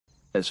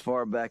As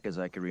far back as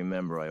I can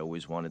remember, I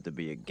always wanted to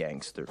be a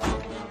gangster. All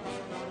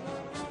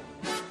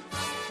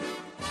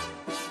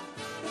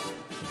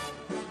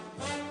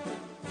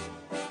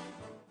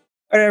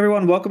right,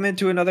 everyone, welcome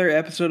into another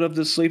episode of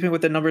the Sleeping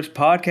with the Numbers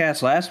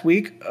podcast. Last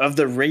week of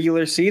the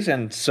regular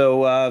season.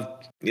 So,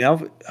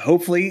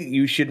 hopefully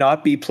you should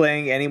not be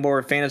playing any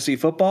more fantasy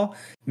football,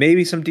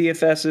 maybe some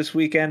DFS this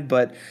weekend.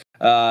 But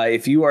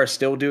if you are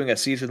still doing a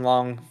season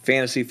long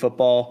fantasy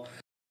football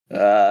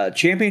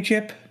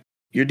championship,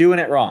 you're doing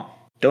it wrong.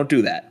 Don't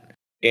do that.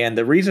 And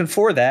the reason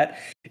for that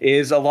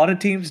is a lot of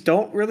teams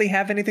don't really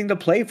have anything to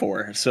play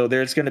for. So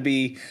there's going to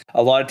be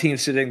a lot of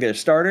teams sitting their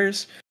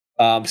starters,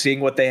 seeing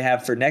what they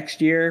have for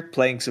next year,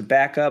 playing some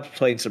backups,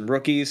 playing some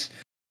rookies,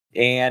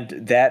 and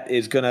that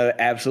is going to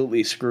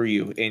absolutely screw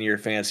you in your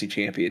fantasy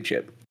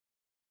championship.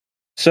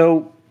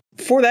 So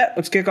for that,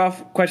 let's kick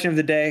off question of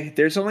the day.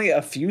 There's only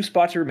a few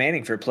spots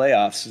remaining for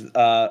playoffs.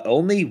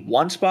 Only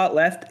one spot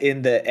left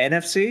in the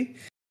NFC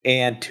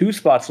and two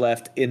spots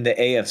left in the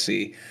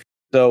AFC.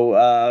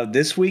 So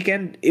this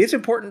weekend is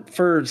important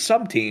for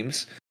some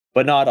teams,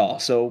 but not all.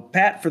 So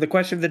Pat, for the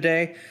question of the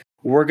day,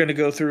 we're going to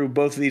go through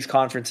both of these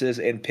conferences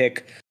and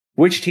pick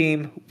which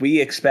team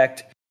we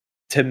expect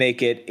to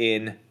make it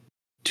in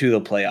to the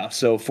playoffs.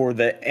 So for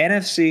the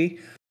NFC,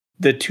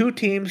 the two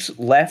teams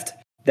left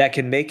that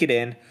can make it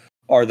in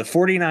are the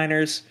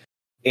 49ers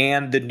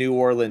and the New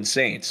Orleans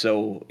Saints.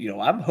 So,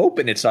 I'm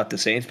hoping it's not the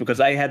Saints because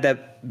I had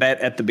that bet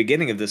at the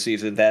beginning of the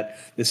season that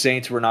the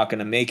Saints were not going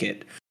to make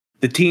it.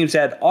 The teams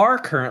that are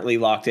currently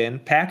locked in,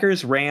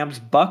 Packers, Rams,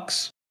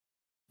 Bucks,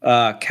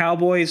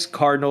 Cowboys,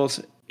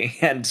 Cardinals,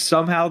 and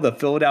somehow the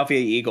Philadelphia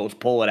Eagles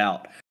pull it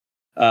out.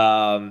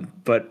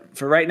 But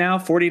for right now,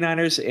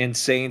 49ers and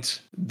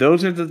Saints,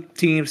 those are the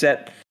teams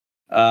that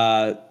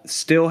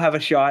still have a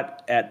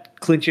shot at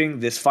clinching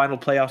this final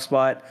playoff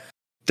spot.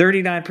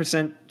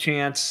 39%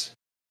 chance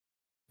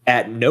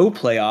at no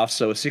playoffs,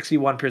 so a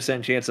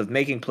 61% chance of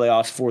making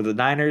playoffs for the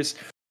Niners,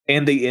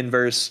 and the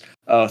inverse,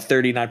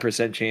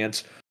 39%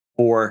 chance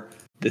for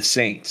the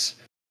Saints.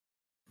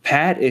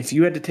 Pat, if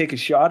you had to take a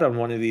shot on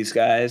one of these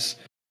guys,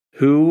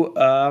 who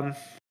are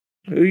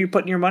you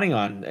putting your money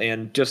on?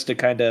 And just to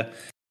kind of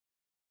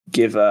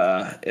give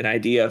an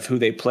idea of who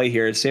they play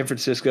here, San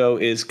Francisco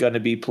is going to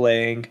be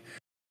playing.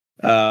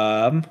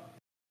 San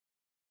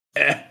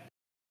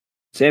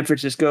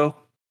Francisco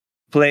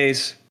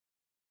plays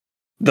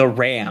the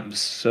Rams,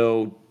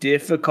 so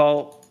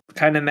difficult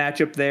kind of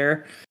matchup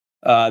there.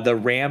 The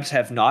Rams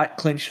have not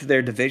clinched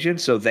their division,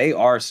 so they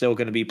are still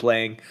going to be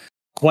playing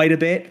quite a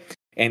bit.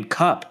 And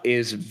Cup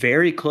is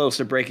very close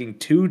to breaking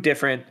two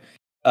different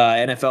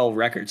NFL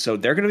records, so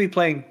they're going to be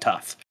playing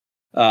tough.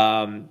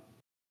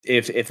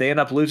 If they end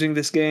up losing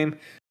this game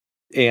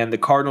and the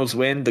Cardinals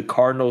win, the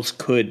Cardinals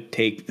could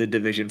take the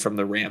division from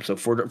the Rams. So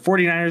for the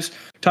 49ers,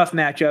 tough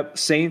matchup.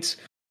 Saints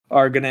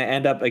are going to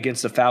end up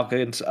against the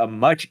Falcons, a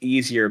much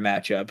easier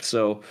matchup.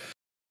 So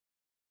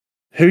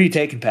who are you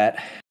taking,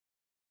 Pat?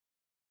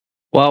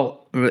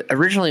 Well,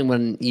 originally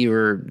when you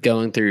were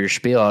going through your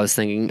spiel, I was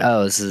thinking,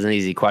 oh, this is an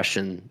easy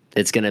question.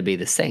 It's going to be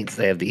the Saints.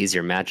 They have the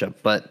easier matchup.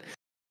 But,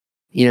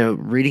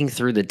 reading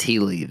through the tea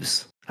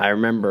leaves, I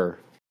remember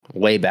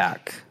way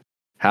back,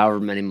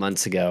 however many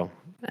months ago,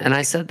 and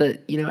I said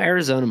that,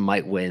 Arizona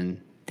might win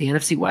the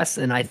NFC West.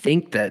 And I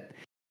think that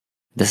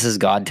this is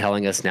God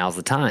telling us now's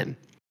the time.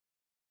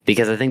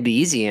 Because I think the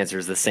easy answer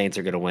is the Saints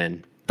are going to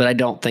win. But I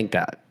don't think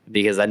that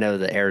because I know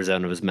that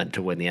Arizona was meant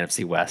to win the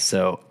NFC West.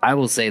 So I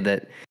will say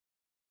that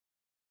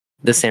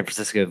the San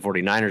Francisco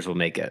 49ers will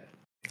make it,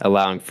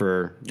 allowing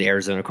for the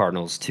Arizona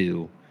Cardinals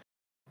to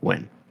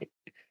win.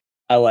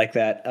 I like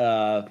that.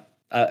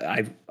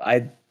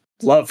 I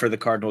love for the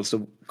Cardinals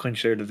to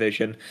clinch their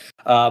division.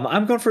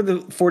 I'm going for the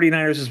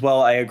 49ers as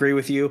well. I agree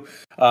with you.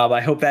 I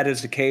hope that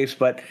is the case.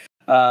 But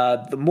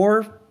the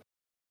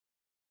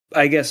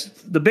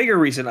bigger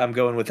reason I'm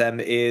going with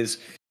them is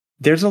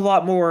there's a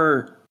lot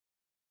more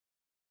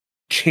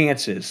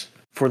chances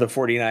for the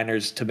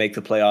 49ers to make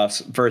the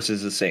playoffs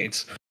versus the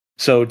Saints.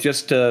 So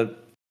just to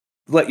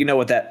let you know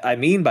what that I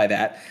mean by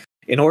that,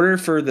 in order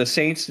for the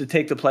Saints to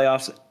take the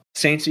playoffs,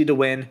 Saints need to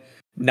win,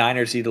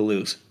 Niners need to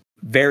lose.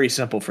 Very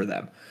simple for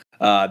them.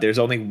 There's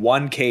only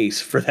one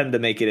case for them to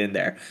make it in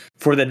there.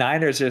 For the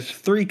Niners, there's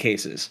three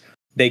cases.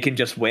 They can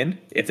just win.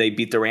 If they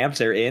beat the Rams,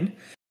 they're in.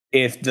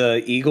 If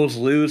the Eagles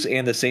lose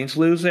and the Saints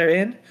lose, they're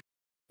in.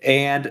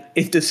 And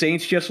if the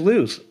Saints just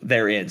lose,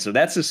 they're in. So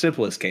that's the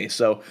simplest case.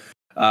 So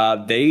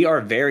they are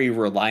very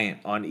reliant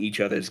on each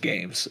other's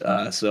games.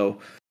 So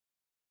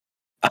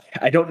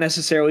I don't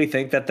necessarily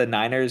think that the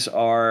Niners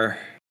are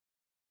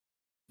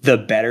the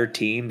better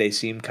team. They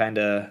seem kind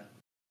of,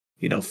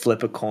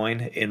 flip a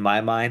coin in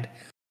my mind.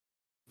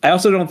 I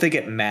also don't think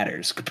it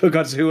matters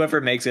because whoever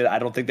makes it, I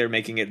don't think they're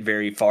making it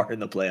very far in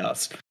the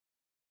playoffs.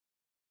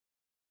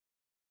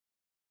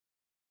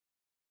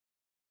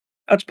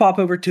 Let's pop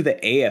over to the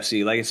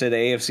AFC. Like I said, the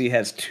AFC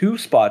has two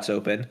spots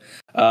open.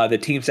 The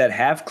teams that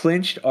have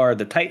clinched are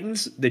the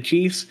Titans, the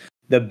Chiefs,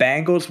 the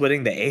Bengals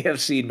winning the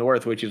AFC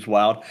North, which is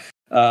wild.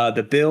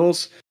 The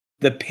Bills,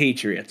 the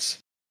Patriots.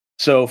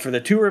 So for the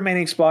 2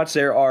 remaining spots,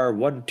 there are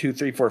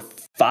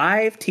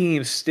 5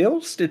 teams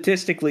still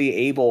statistically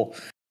able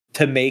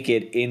to make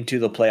it into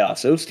the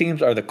playoffs. Those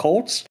teams are the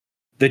Colts,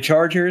 the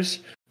Chargers,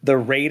 the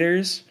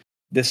Raiders,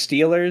 the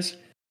Steelers,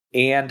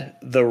 and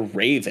the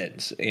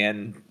Ravens.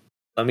 And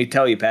let me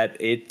tell you, Pat,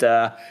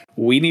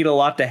 we need a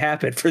lot to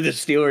happen for the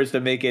Steelers to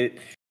make it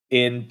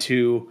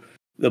into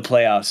the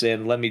playoffs.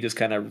 And let me just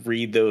kind of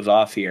read those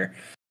off here.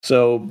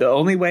 So the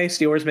only way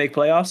Steelers make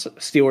playoffs,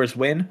 Steelers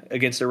win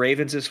against the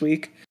Ravens this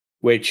week,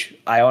 which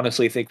I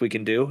honestly think we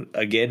can do.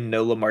 Again,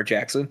 no Lamar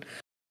Jackson.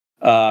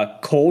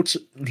 Colts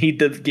need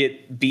to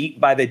get beat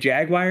by the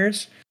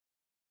Jaguars.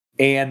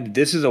 And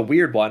this is a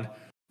weird one.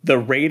 The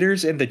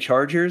Raiders and the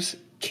Chargers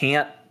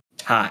can't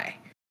tie.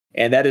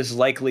 And that is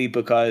likely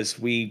because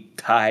we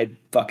tied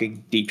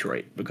fucking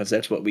Detroit, because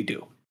that's what we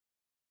do.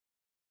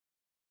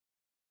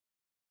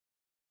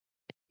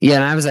 Yeah,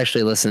 and I was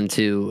actually listening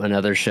to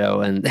another show,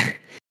 and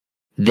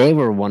they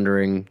were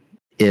wondering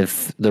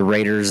if the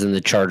Raiders and the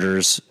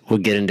Chargers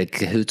would get into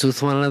cahoots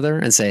with one another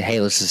and say,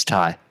 hey, let's just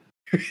tie.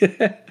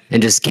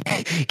 And just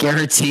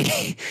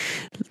guarantee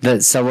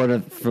that someone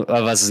of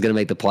us is going to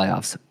make the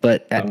playoffs.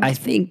 But I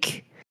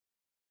think,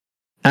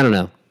 I don't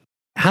know,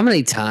 how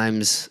many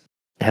times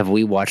have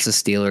we watched the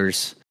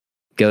Steelers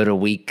go to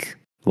week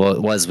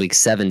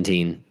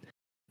 17,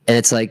 and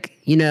it's like,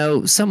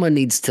 someone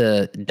needs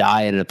to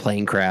die in a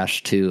plane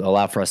crash to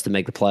allow for us to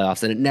make the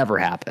playoffs, and it never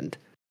happened.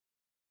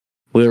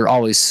 We were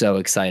always so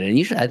excited, and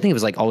usually I think it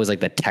was always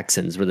the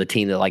Texans were the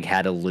team that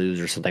had to lose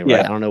or something.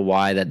 Right? I don't know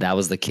why that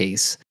was the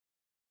case.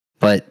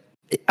 But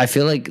I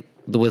feel like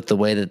with the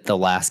way that the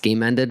last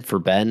game ended for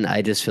Ben,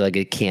 I just feel like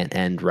it can't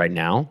end right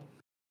now.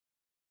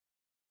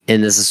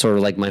 And this is sort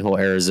of like my whole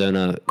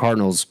Arizona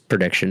Cardinals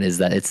prediction, is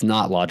that it's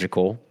not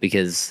logical,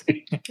 because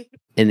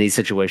in these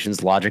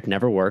situations, logic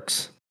never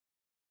works.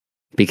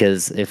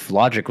 Because if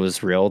logic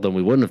was real, then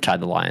we wouldn't have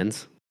tied the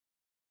Lions.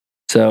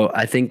 So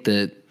I think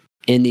that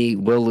Indy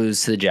will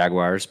lose to the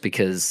Jaguars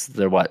because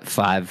they're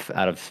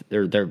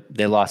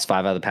they lost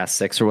 5 out of the past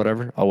 6 or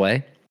whatever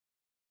away.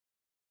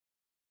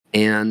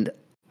 And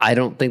I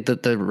don't think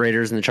that the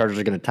Raiders and the Chargers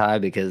are going to tie,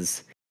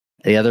 because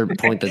the other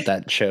point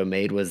that show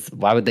made was,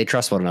 why would they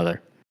trust one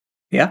another?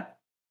 Yeah.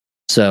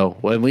 So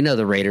when we know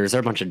the Raiders, they're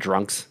a bunch of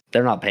drunks.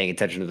 They're not paying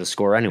attention to the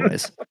score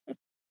anyways.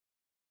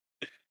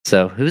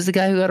 So who's the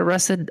guy who got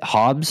arrested?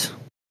 Hobbs?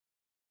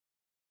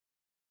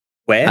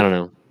 When? I don't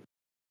know.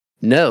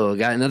 No,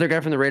 another guy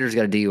from the Raiders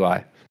got a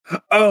DUI.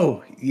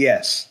 Oh,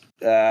 yes.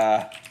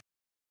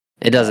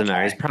 It doesn't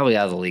matter. He's probably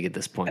out of the league at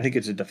this point. I think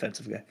it's a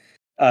defensive guy.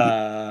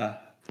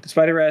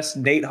 Despite arrest,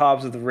 Nate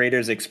Hobbs of the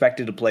Raiders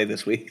expected to play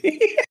this week.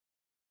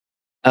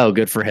 Oh,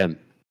 good for him.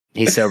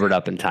 He sobered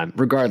up in time.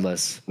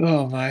 Regardless.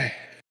 Oh, my.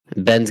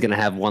 Ben's going to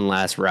have one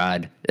last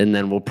ride, and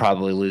then we'll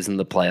probably lose in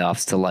the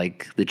playoffs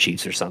to the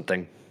Chiefs or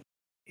something.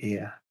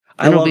 Yeah.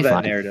 I love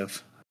that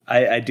narrative.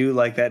 I do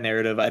like that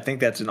narrative. I think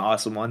that's an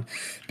awesome one,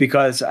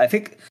 because I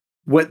think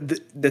what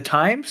the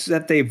times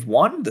that they've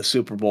won the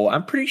Super Bowl,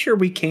 I'm pretty sure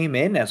we came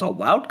in as a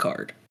wild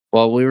card.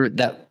 Well, we were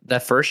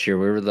that first year,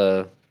 we were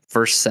the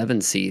first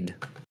 7 seed.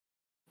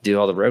 Do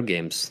all the road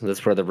games.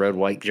 That's where the road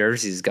white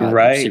jerseys got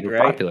super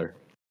popular.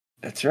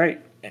 That's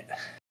right.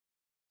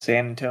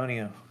 San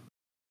Antonio.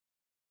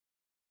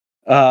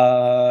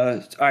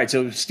 All right,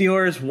 so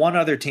Steelers, one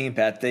other team,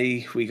 Pat.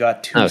 We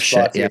got 2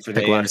 spots here for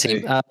the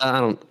AFC. Team. I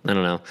don't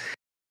know.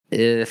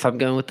 If I'm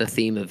going with the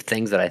theme of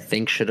things that I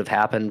think should have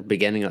happened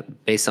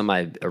based on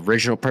my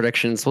original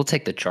predictions, we'll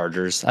take the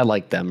Chargers. I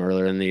liked them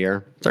earlier in the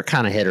year. They're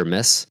kind of hit or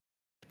miss.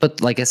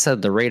 But like I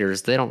said, the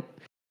Raiders, they don't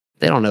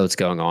know what's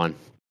going on.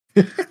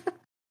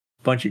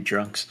 Bunch of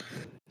drunks.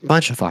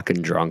 Bunch of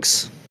fucking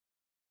drunks.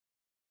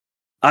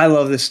 I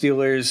love the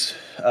Steelers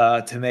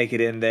to make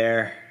it in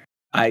there.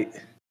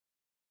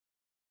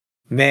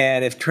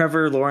 Man, if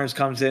Trevor Lawrence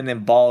comes in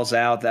and balls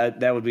out,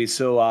 that would be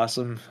so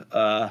awesome.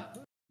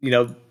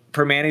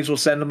 Permanis will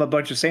send them a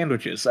bunch of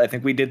sandwiches. I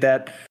think we did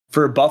that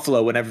for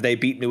Buffalo whenever they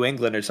beat New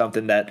England or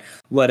something that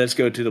let us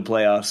go to the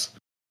playoffs.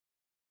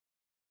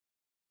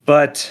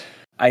 But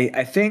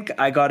I think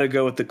I got to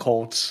go with the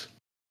Colts.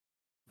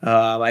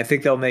 I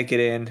think they'll make it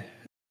in.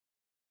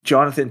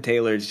 Jonathan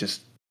Taylor's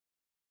just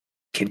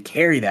can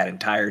carry that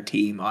entire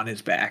team on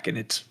his back, and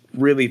it's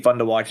really fun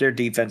to watch. Their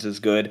defense is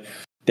good.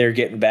 They're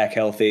getting back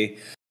healthy.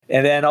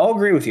 And then I'll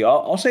agree with you.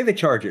 I'll say the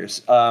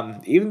Chargers.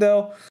 Even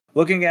though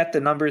looking at the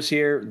numbers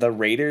here, the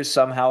Raiders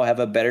somehow have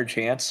a better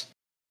chance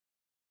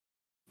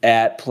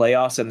at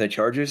playoffs than the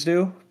Chargers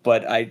do.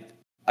 But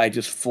I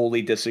just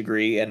fully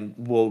disagree and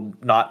will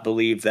not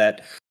believe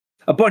that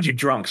a bunch of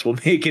drunks will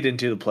make it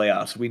into the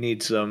playoffs. We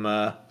need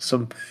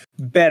some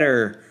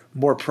better,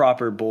 more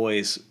proper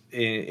boys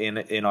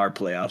in our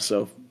playoffs.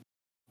 So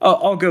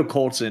I'll go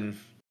Colts and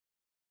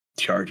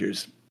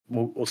Chargers.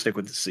 We'll stick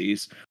with the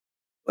C's.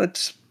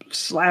 Let's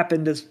slap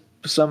into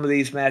some of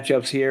these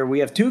matchups here. We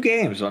have 2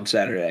 games on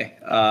Saturday.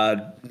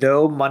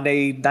 No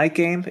Monday night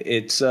game.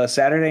 It's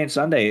Saturday and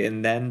Sunday,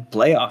 and then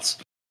playoffs.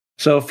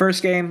 So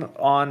first game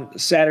on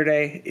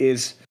Saturday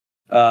is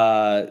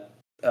divisional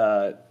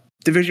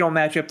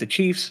matchup. The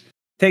Chiefs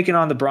taking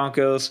on the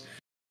Broncos.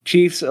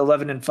 Chiefs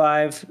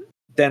 11-5,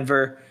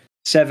 Denver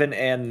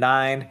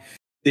 7-9.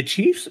 The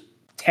Chiefs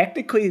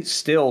technically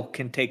still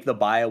can take the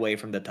bye away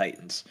from the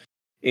Titans.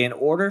 In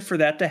order for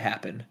that to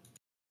happen,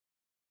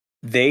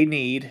 they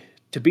need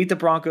to beat the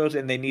Broncos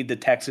and they need the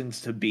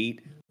Texans to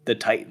beat the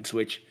Titans,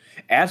 which,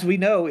 as we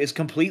know, is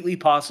completely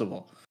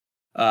possible.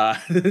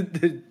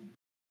 The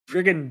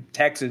friggin'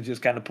 Texans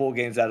just kind of pull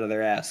games out of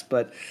their ass.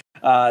 But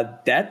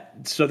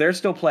so they're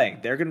still playing.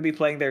 They're going to be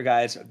playing their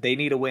guys. They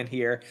need a win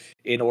here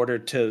in order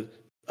to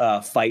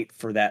fight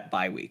for that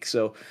bye week.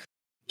 So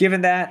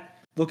given that,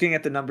 looking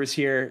at the numbers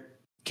here,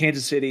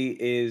 Kansas City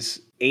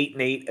is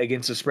 8-8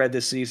 against the spread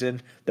this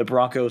season. The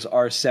Broncos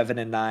are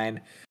 7-9.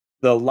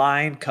 The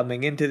line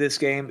coming into this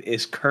game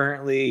is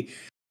currently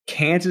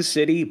Kansas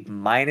City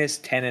minus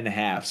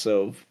 10.5.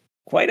 So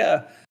quite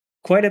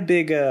a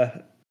big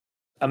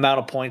amount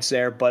of points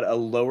there, but a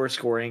lower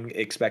scoring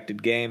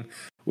expected game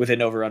with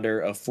an over-under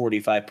of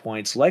 45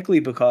 points, likely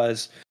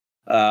because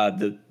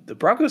the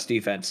Broncos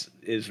defense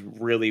is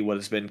really what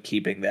has been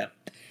keeping them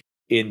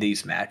in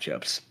these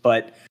matchups.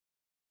 But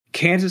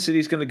Kansas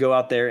City's going to go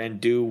out there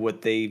and do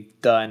what they've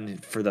done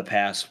for the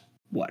past,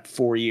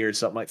 4 years,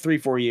 something like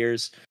 3-4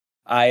 years.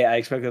 I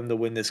expect them to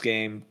win this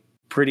game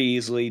pretty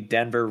easily.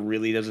 Denver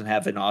really doesn't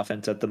have an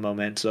offense at the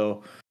moment.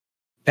 So,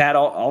 Pat,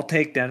 I'll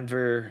take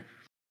Denver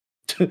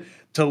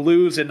to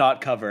lose and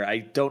not cover. I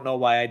don't know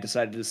why I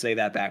decided to say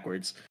that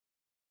backwards.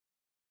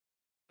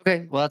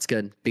 Okay, well, that's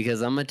good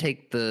because I'm going to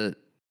take the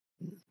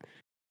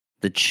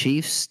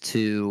Chiefs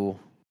to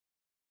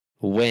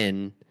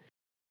win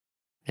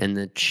and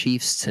the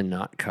Chiefs to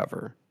not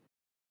cover.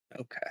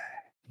 Okay.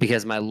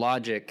 Because my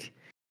logic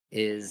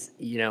is,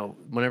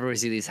 whenever we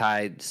see these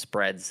high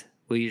spreads,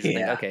 we usually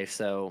think, okay,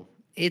 so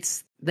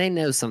they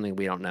know something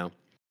we don't know.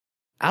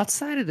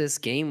 Outside of this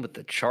game with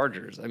the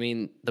Chargers, I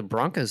mean, the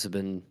Broncos have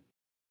been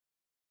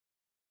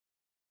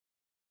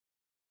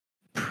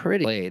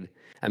pretty played.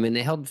 I mean,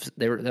 they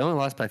only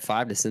lost by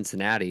 5 to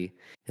Cincinnati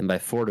and by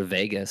 4 to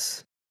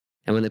Vegas.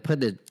 And when they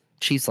played the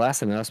Chiefs last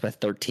time, they lost by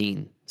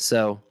 13.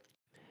 So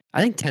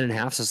I think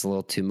 10.5 is just a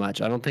little too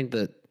much. I don't think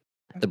that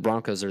the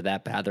Broncos are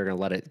that bad. They're going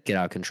to let it get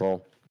out of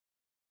control.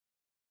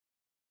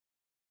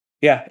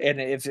 Yeah, and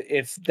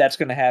if that's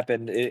going to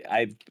happen,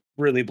 I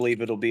really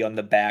believe it'll be on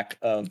the back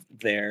of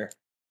their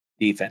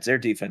defense. Their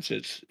defense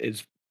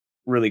is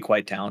really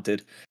quite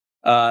talented.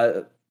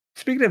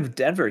 Speaking of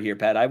Denver here,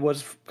 Pat, I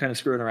was kind of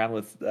screwing around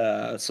with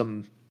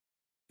some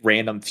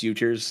random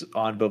futures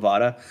on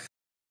Bovada.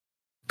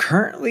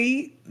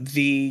 Currently,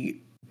 the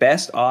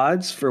best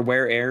odds for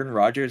where Aaron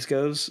Rodgers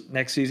goes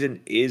next season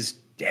is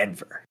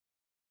Denver.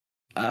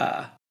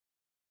 Do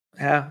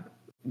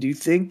you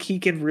think he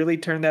can really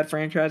turn that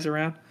franchise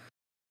around?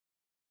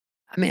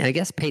 I mean, I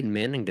guess Peyton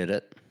Manning did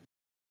it.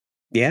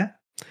 Yeah.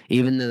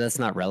 Even though that's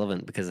not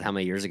relevant because of how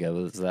many years ago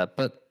was that.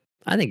 But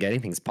I think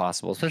anything's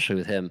possible, especially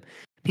with him.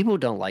 People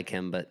don't like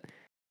him, but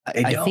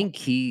I think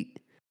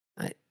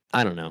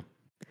I don't know.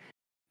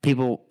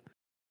 People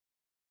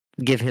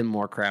give him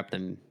more crap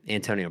than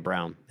Antonio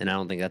Brown, and I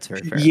don't think that's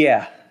very fair.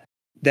 Yeah.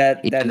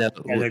 That's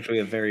actually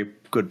a very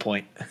good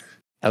point.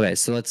 Okay,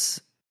 so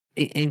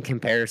in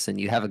comparison,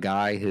 you have a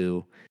guy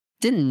who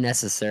didn't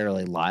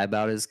necessarily lie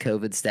about his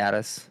COVID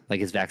status, like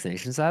his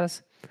vaccination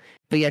status,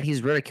 but yet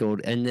he's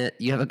ridiculed. And that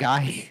you have a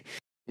guy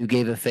who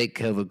gave a fake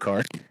COVID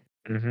card.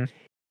 Mm-hmm.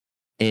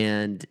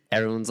 And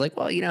everyone's like,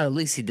 well, at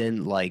least he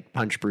didn't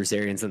punch Bruce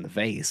Arians in the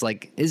face.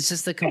 It's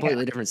just a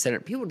completely different center.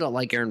 People don't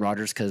like Aaron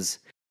Rodgers because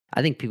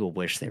I think people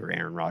wish they were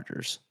Aaron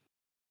Rodgers.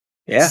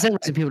 Yeah. It's the same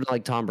reason people don't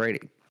like Tom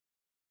Brady.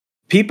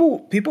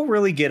 People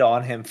really get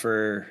on him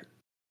for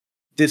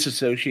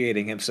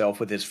disassociating himself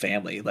with his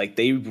family.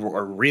 They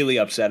are really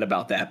upset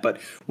about that.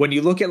 But when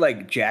you look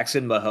at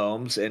Jackson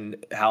Mahomes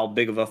and how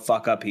big of a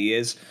fuck up he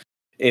is,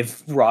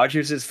 if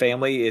Rodgers'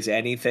 family is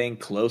anything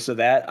close to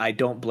that, I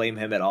don't blame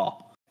him at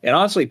all. And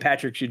honestly,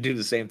 Patrick should do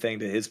the same thing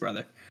to his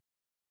brother.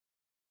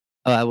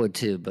 Oh, I would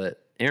too,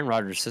 but Aaron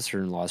Rodgers'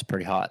 sister-in-law is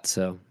pretty hot,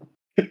 so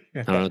I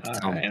don't know what to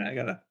tell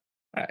him. All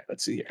right,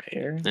 let's see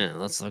here. Yeah,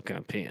 let's look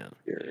up him.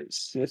 Your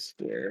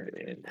sister.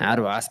 How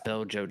do I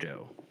spell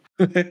JoJo?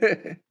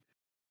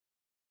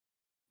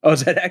 Oh,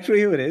 is that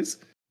actually who it is?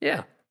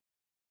 Yeah.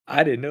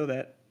 I didn't know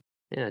that.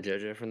 Yeah,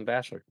 JoJo from The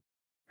Bachelor.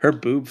 Her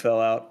boob fell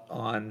out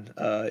on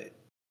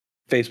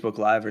Facebook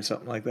Live or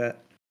something like that,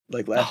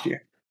 last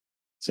year.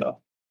 So,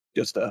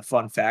 just a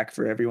fun fact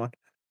for everyone.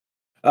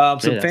 Some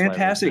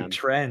fantastic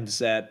trends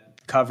that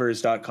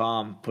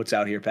covers.com puts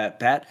out here, Pat.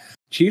 Pat,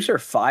 Chiefs are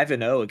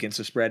 5-0 against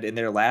the spread in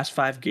their last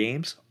 5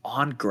 games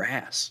on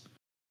grass.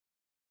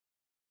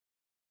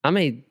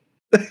 On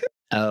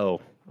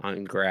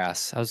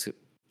grass. I was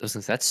gonna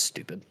say, that's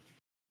stupid.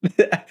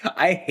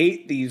 I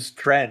hate these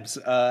trends.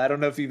 I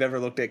don't know if you've ever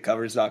looked at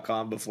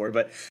covers.com before,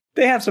 but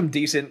they have some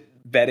decent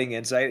betting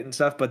insight and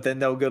stuff, but then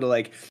they'll go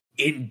to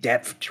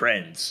in-depth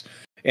trends.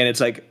 And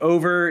it's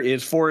over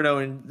is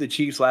 4-0 in the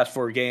Chiefs' last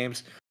 4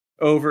 games.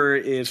 Over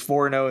is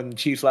 4-0 in the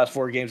Chiefs' last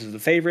 4 games as the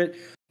favorite.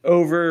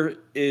 Over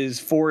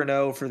is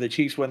 4-0 for the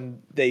Chiefs when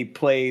they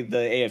play the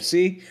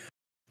AFC.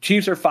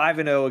 Chiefs are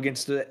 5-0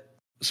 against the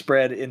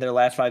spread in their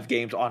last 5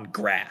 games on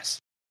grass.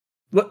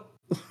 What?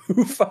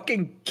 Who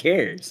fucking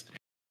cares?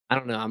 I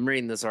don't know. I'm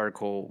reading this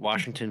article.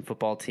 Washington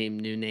football team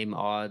new name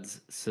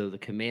odds. So the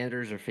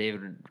Commanders are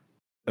favored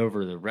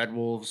over the Red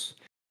Wolves,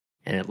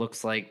 and it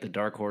looks like the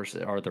dark horse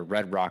are the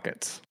Red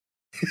Rockets.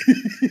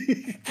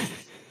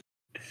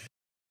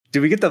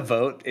 Do we get the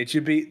vote? It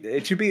should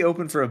be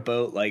open for a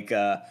vote. Like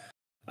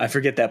I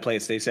forget that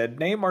place. They said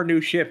name our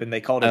new ship, and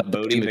they called it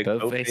Bodie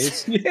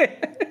McBoatface. Yeah.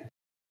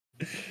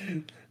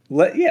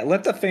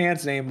 Let the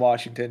fans name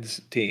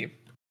Washington's team.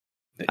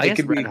 I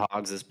guess Red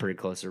Hogs is pretty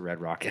close to Red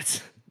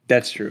Rockets.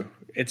 That's true.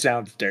 It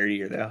sounds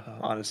dirtier though,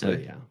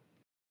 honestly. Oh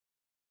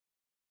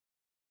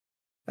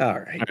yeah. All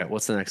right.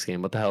 What's the next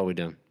game? What the hell are we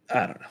doing?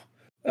 I don't know.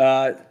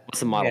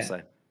 What's the model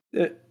say?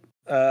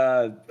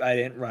 I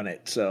didn't run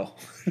it, so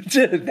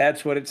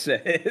that's what it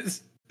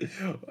says.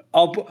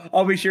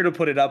 I'll be sure to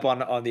put it up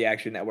on the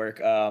Action Network.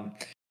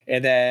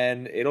 And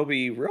then it'll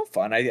be real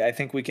fun. I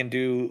think we can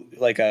do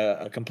like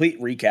a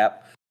complete recap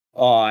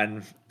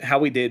on how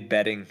we did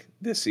betting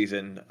this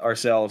season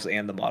ourselves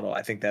and the model.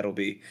 I think that'll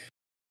be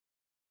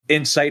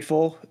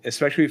insightful,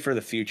 especially for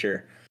the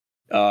future.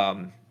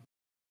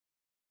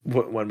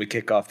 When we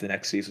kick off the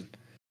next season.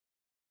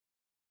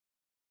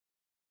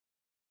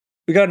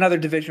 We got another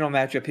divisional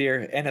matchup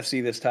here,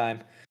 NFC this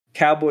time.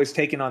 Cowboys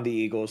taking on the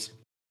Eagles.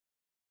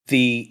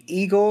 The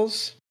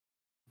Eagles,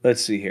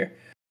 let's see here.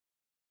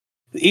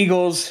 The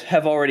Eagles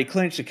have already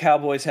clinched. The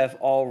Cowboys have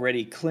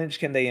already clinched.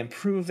 Can they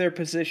improve their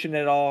position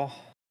at all?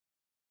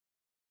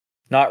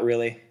 Not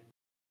really.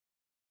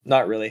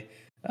 Not really.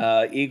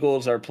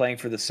 Eagles are playing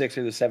for the 6th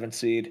or the 7th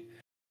seed.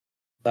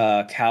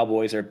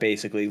 Cowboys are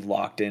basically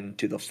locked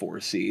into the 4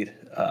 seed.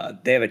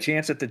 They have a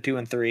chance at the 2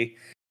 and 3,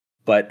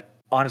 but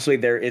honestly,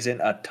 there isn't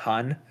a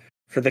ton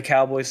for the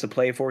Cowboys to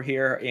play for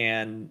here.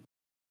 And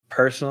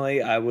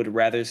personally, I would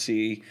rather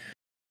see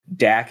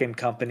Dak and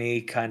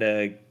company kind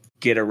of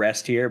get a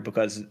rest here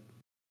because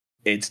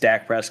it's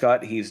Dak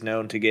Prescott. He's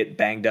known to get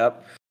banged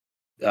up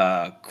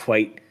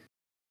quite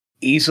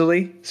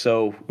easily.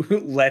 So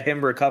let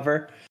him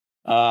recover.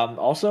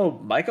 Also,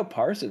 Micah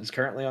Parsons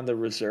currently on the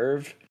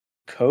reserve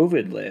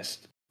COVID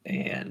list.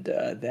 And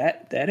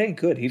that ain't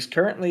good. He's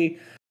currently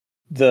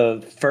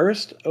the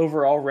first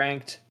overall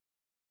ranked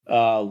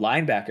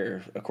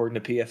linebacker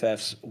according to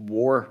PFF's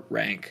WAR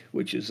rank,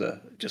 which is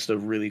just a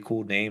really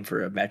cool name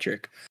for a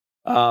metric.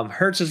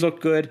 Hurts has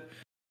looked good.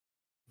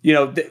 You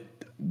know,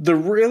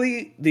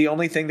 the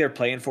only thing they're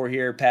playing for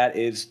here, Pat,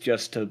 is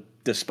just to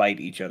despite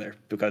each other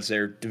because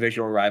they're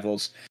divisional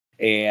rivals,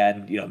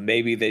 and you know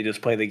maybe they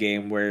just play the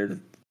game where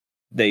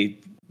they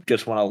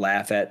just want to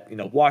laugh at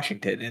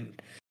Washington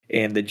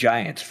and the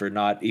Giants for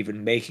not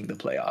even making the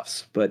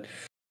playoffs. But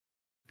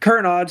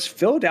current odds,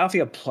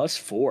 Philadelphia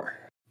 +4.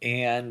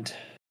 And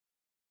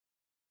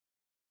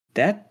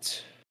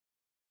that's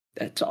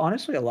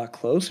honestly a lot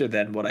closer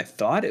than what I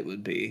thought it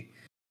would be.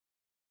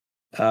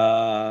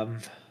 Wow.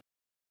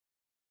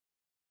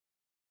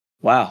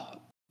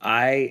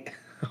 Am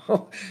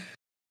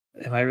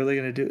I really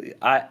going to do?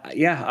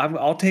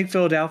 I'll take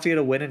Philadelphia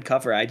to win and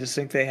cover. I just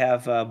think they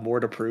have more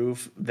to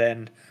prove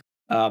than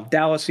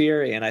Dallas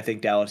here, and I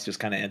think Dallas just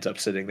kind of ends up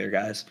sitting their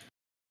guys.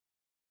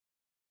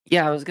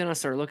 Yeah, I was going to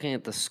start looking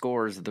at the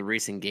scores of the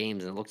recent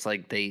games, and it looks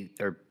like they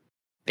are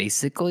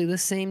basically the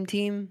same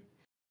team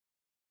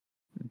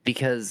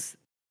because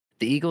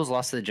the Eagles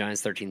lost to the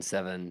Giants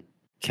 13-7,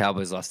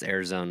 Cowboys lost to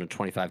Arizona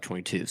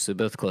 25-22, so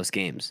both close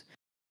games.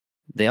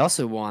 They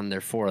also won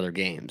their 4 other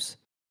games.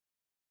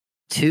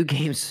 2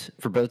 games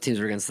for both teams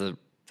were against the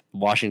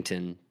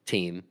Washington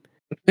team.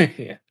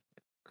 Yeah.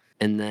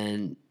 And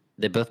then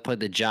they both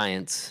played the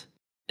Giants,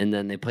 and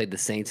then they played the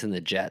Saints and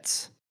the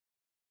Jets.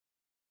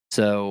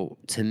 So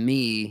to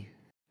me,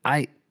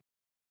 I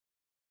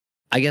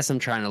guess I'm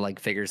trying to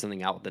figure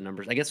something out with the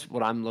numbers. I guess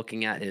what I'm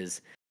looking at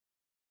is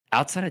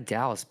outside of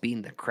Dallas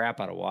beating the crap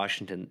out of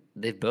Washington,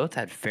 they've both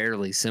had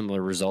fairly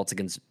similar results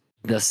against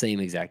the same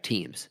exact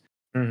teams.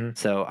 Mm-hmm.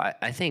 So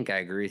I think I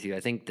agree with you.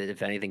 I think that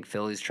if anything,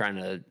 Philly's trying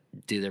to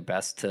do their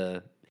best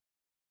to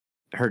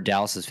hurt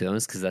Dallas's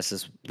feelings because that's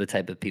just the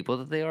type of people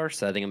that they are.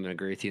 So I think I'm going to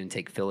agree with you and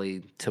take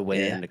Philly to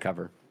win and to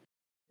cover.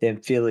 Them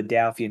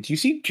Philadelphians. You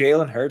see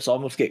Jalen Hurts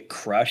almost get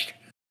crushed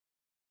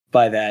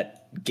by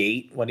that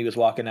gate when he was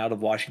walking out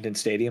of Washington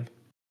Stadium?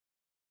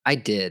 I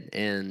did,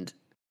 and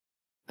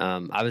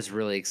I was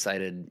really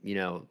excited,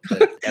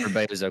 that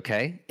everybody was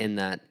okay and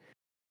that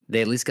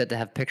they at least got to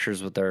have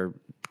pictures with their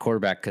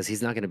quarterback because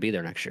he's not going to be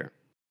there next year.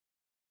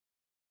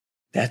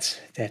 That's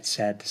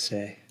sad to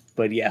say.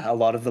 But yeah, a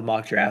lot of the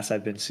mock drafts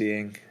I've been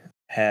seeing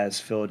has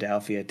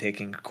Philadelphia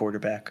taking a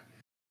quarterback.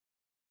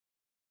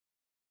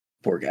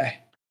 Poor guy.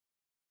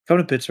 Come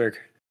to Pittsburgh.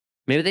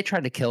 Maybe they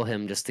tried to kill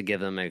him just to give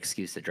them an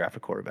excuse to draft a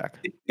quarterback.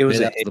 It was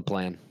that's the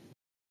plan.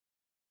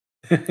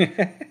 All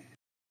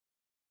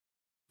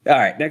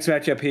right, next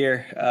matchup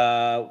here.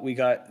 We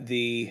got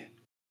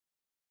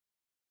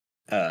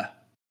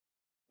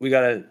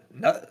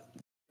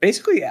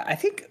basically, I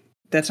think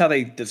that's how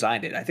they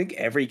designed it. I think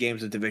every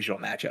game's a divisional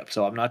matchup,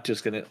 so I'm not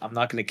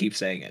gonna keep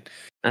saying it.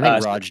 I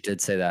think Raj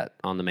did say that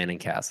on the Manning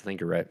cast. I think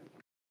you're right.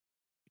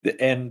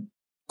 And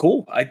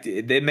cool.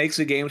 It makes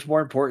the games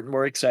more important,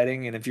 more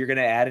exciting, and if you're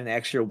gonna add an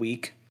extra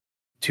week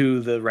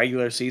to the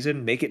regular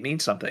season, make it mean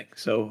something.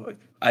 So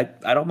I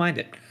don't mind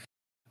it.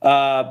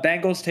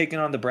 Bengals taking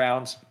on the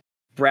Browns.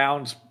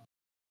 Browns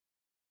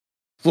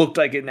looked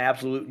like an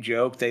absolute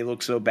joke. They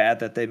looked so bad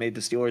that they made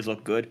the Steelers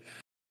look good.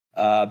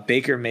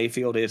 Baker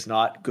Mayfield is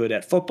not good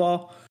at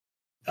football.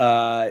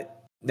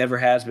 Never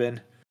has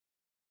been.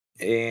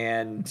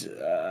 And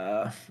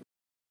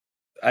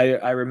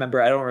I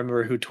remember, I don't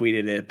remember who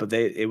tweeted it, but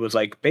it was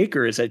like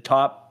Baker is a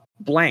top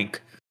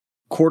blank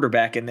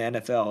quarterback in the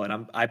NFL,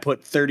 and I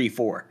put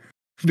 34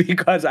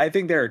 because I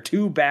think there are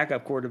two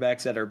backup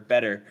quarterbacks that are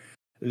better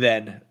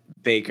than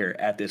Baker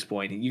at this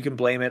point. You can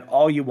blame it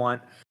all you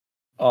want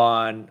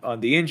on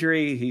the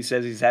injury. He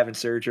says he's having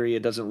surgery.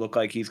 It doesn't look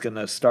like he's going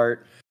to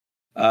start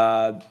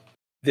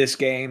this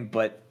game,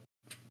 but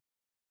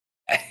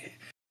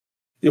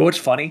you know what's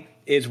funny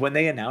is when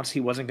they announced he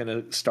wasn't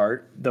going to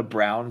start, the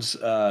Browns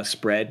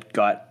spread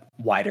got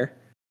wider,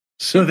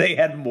 so they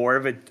had more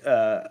of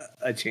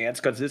a chance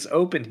because this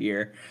opened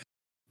here,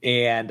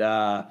 and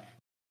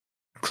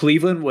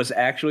Cleveland was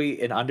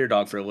actually an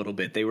underdog for a little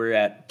bit. They were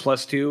at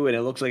 +2, and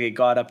it looks like it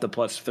got up to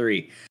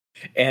 +3.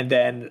 And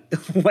then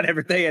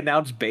whenever they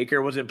announced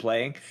Baker wasn't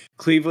playing,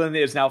 Cleveland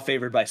is now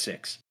favored by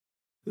 6.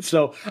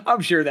 So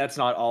I'm sure that's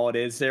not all it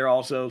is. They're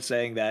also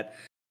saying that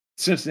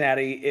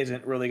Cincinnati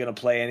isn't really going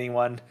to play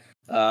anyone.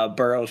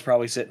 Burrow's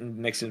probably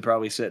sitting, Mixon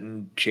probably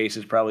sitting, Chase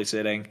is probably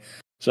sitting.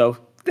 So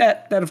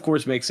that of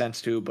course makes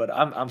sense too, but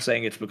I'm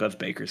saying it's because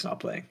Baker's not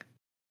playing.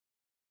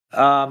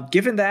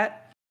 Given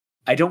that,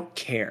 I don't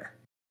care.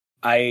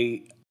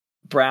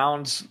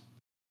 Browns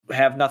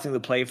have nothing to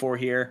play for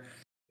here.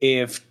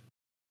 If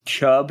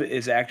Chubb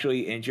is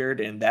actually injured,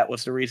 and that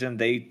was the reason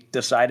they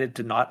decided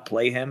to not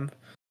play him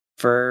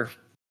for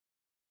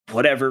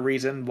whatever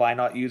reason, why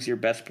not use your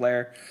best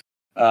player?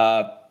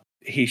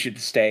 He should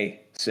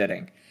stay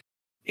sitting.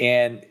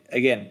 And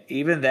again,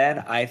 even then,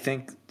 I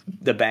think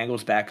the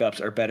Bengals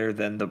backups are better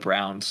than the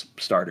Browns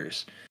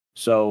starters.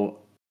 So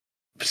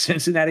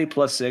Cincinnati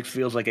 +6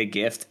 feels like a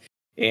gift,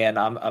 and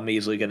I'm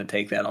easily going to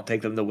take that. I'll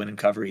take them to win and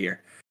cover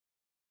here.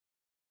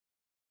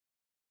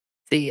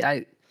 See,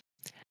 I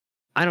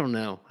don't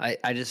know.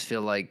 I just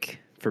feel like,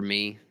 for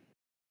me,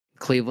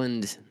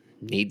 Cleveland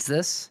needs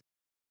this.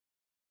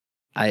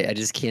 I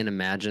just can't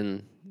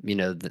imagine,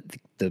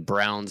 the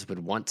Browns would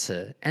want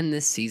to end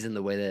this season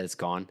the way that it's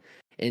gone.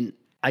 And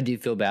I do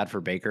feel bad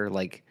for Baker.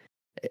 Like,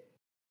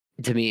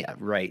 to me,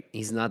 right,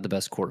 he's not the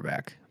best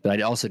quarterback. But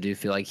I also do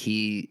feel like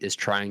he is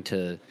trying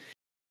to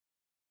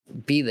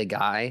be the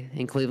guy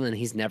in Cleveland.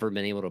 He's never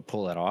been able to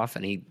pull that off,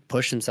 and he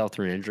pushed himself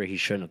through an injury he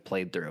shouldn't have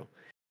played through.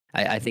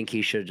 I think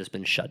he should have just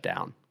been shut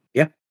down.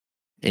 Yeah.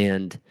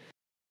 And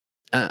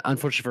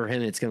unfortunately for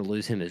him, it's going to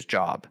lose him his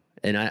job.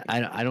 And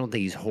I don't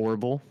think he's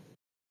horrible.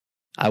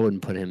 I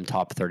wouldn't put him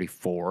top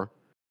 34,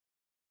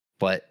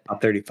 but top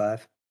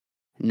 35.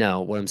 No,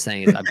 what I'm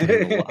saying is I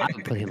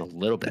would put him a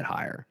little bit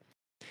higher.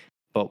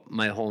 But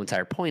my whole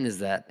entire point is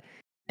that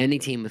any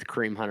team with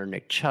Kareem Hunt or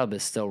Nick Chubb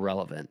is still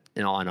relevant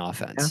on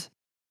offense. Yeah.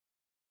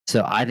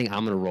 So I think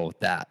I'm going to roll with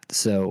that.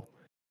 So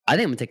I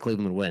think I'm going to take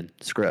Cleveland to win.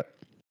 Screw it.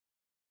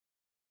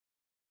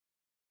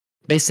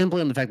 Based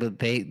simply on the fact that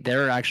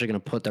they're actually going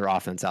to put their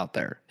offense out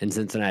there, and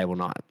Cincinnati will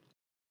not.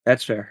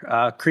 That's fair.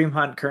 Kareem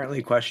Hunt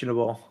currently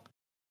questionable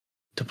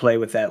to play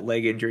with that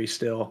leg injury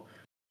still.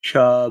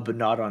 Chubb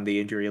not on the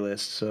injury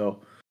list, so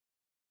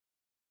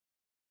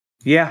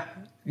yeah,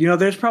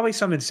 there's probably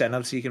some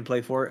incentives he can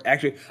play for.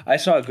 Actually, I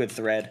saw a good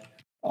thread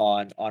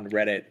on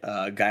Reddit.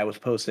 A guy was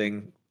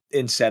posting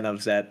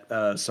incentives that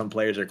some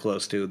players are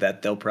close to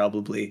that they'll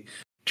probably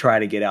try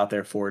to get out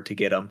there for to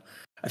get them.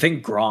 I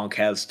think Gronk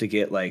has to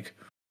get like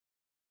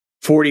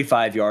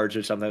 45 yards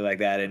or something like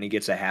that, and he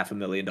gets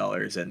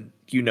 $500,000,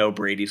 and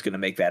Brady's going to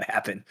make that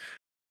happen.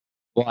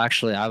 Well,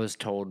 actually, I was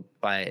told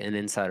by an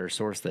insider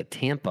source that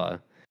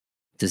Tampa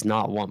does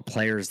not want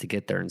players to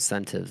get their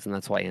incentives, and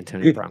that's why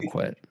Antonio Brown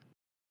quit.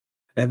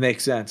 That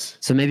makes sense.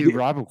 So maybe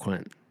Rob will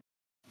quit.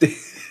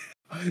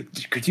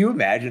 Could you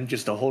imagine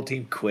just the whole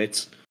team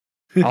quits?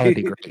 Oh, that'd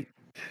be great.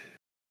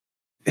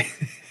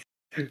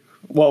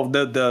 Well,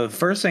 the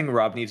first thing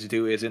Rob needs to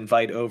do is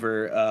invite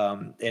over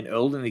an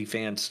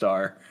OnlyFans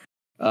star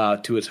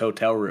to his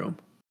hotel room.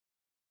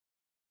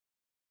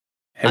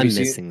 I'm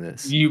missing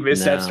this. You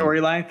missed that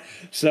storyline?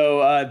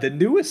 So the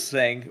newest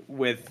thing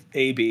with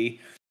AB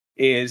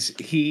is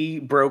he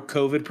broke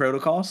COVID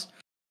protocols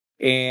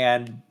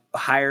and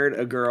hired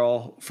a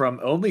girl from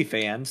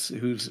OnlyFans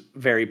who's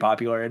very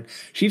popular. And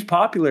she's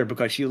popular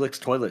because she licks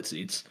toilet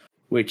seats,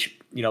 which,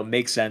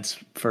 makes sense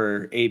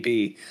for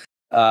AB.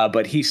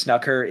 But he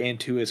snuck her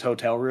into his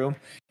hotel room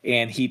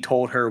and he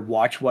told her,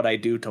 "Watch what I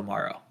do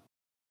tomorrow."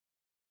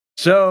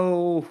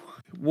 So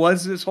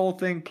was this whole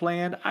thing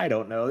planned? I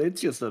don't know.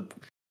 It's just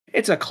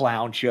it's a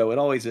clown show. It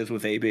always is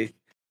with AB.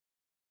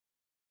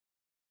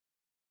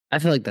 I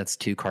feel like that's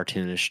too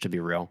cartoonish to be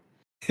real.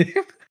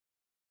 I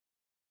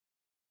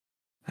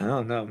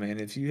don't know, man.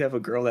 If you have a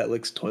girl that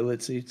licks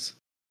toilet seats,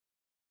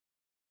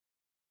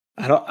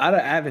 I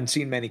haven't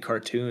seen many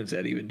cartoons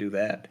that even do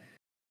that.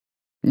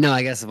 No,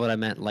 I guess what I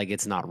meant, like,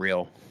 it's not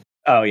real.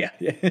 Oh yeah.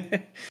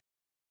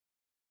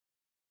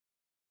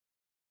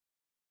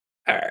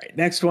 All right,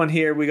 next one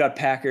here. We got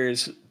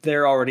Packers.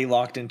 They're already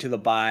locked into the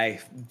bye.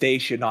 They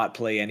should not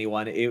play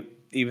anyone,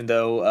 even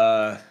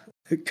though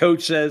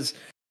coach says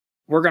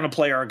we're gonna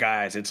play our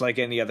guys. It's like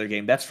any other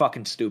game. That's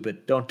fucking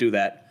stupid. Don't do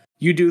that.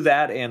 You do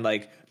that, and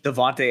like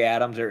Devontae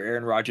Adams or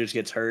Aaron Rodgers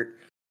gets hurt,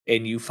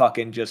 and you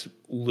fucking just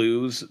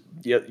lose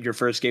your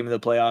first game of the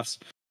playoffs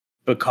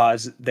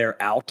because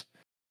they're out.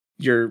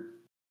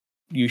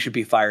 You should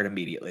be fired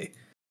immediately.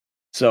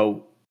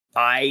 So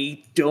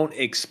I don't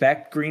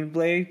expect Green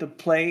Bay to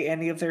play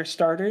any of their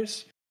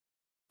starters.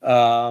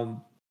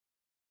 But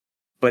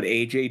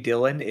AJ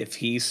Dillon, if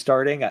he's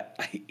starting,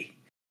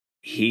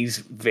 he's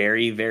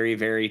very, very,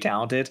 very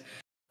talented.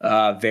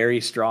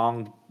 Very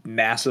strong,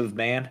 massive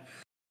man.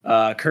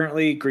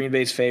 Currently, Green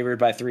Bay's favored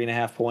by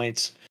 3.5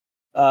 points.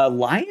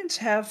 Lions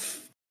have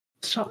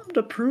something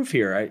to prove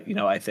here.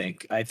 I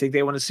think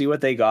they want to see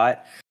what they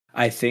got.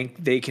 I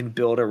think they can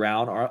build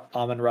around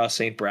Amon-Ra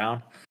St.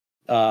 Brown.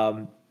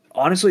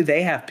 Honestly,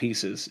 they have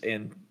pieces,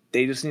 and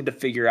they just need to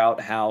figure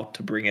out how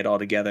to bring it all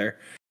together.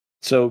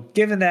 So,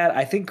 given that,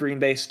 I think Green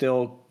Bay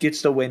still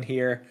gets the win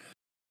here,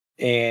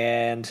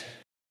 and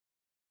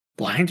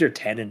Lions are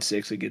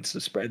 10-6 against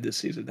the spread this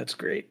season. That's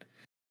great.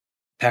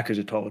 Packers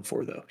are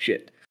 12-4 though.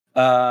 Shit.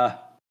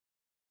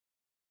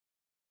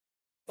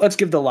 Let's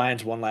give the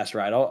Lions one last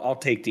ride. I'll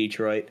take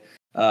Detroit.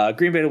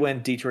 Green Bay to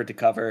win, Detroit to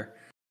cover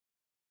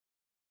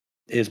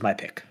is my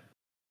pick.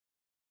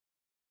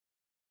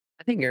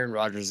 I think Aaron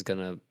Rodgers is going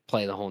to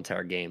play the whole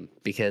entire game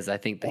because I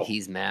think that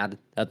he's mad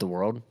at the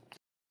world,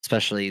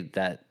 especially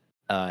that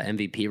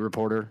MVP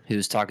reporter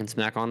who's talking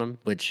smack on him,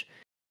 which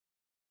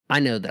I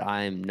know that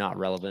I am not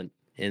relevant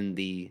in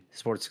the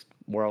sports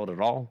world at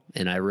all.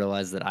 And I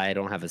realize that I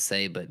don't have a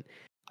say, but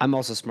I'm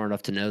also smart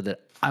enough to know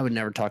that I would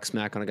never talk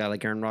smack on a guy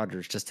like Aaron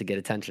Rodgers just to get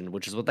attention,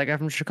 which is what that guy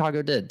from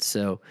Chicago did.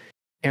 So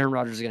Aaron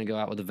Rodgers is going to go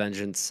out with a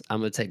vengeance. I'm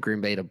going to take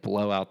Green Bay to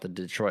blow out the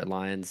Detroit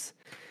Lions,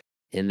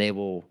 and they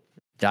will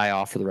die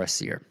off for the rest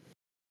of the year.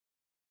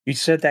 You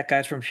said that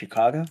guy's from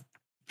Chicago?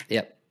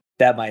 Yep.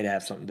 That might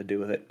have something to do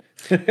with it.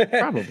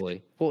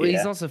 Probably. Well, yeah.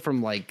 He's also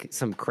from like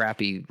some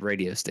crappy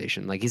radio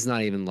station. Like he's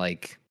not even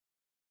like,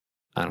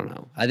 I don't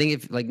know. I think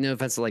if like, no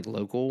offense to like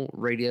local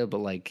radio, but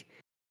like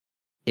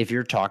if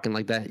you're talking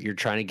like that, you're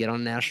trying to get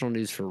on national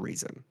news for a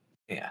reason.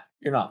 Yeah.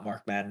 You're not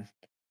Mark Madden.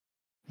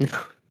 If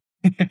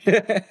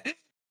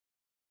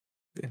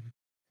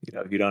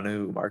you don't know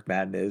who Mark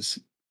Madden is,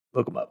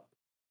 look him up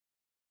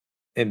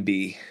and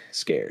be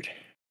scared.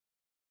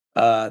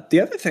 The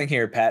other thing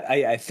here, Pat,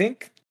 I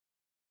think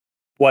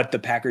what the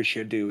Packers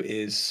should do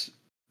is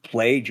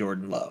play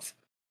Jordan Love.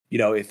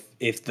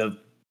 If the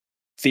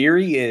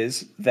theory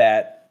is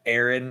that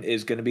Aaron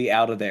is going to be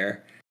out of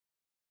there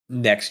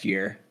next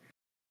year,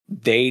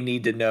 they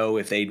need to know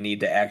if they need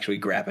to actually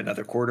grab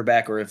another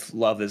quarterback or if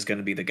Love is going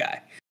to be the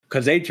guy.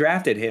 Because they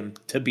drafted him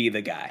to be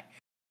the guy.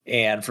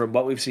 And from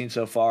what we've seen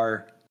so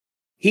far,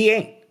 he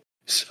ain't.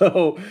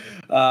 So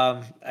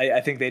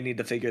I think they need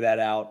to figure that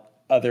out.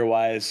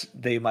 Otherwise,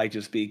 they might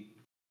just be,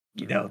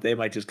 they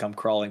might just come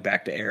crawling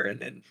back to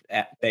Aaron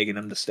and begging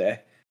him to stay.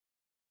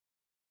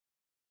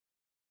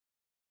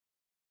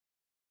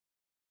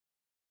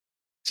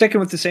 Sticking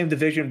with the same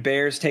division,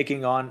 Bears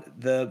taking on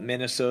the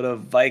Minnesota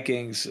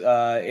Vikings.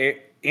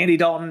 Andy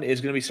Dalton is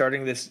going to be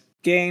starting this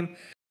game.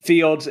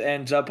 Fields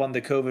ends up on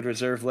the COVID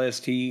reserve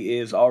list. He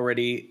is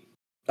already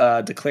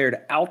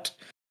declared out.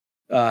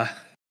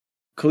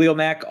 Khalil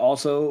Mack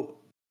also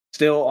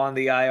still on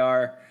the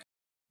IR.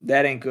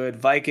 That ain't good.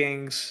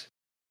 Vikings,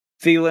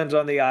 Thielen's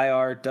on the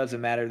IR. Doesn't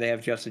matter. They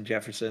have Justin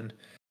Jefferson.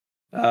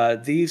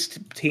 These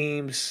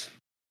teams,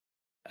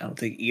 I don't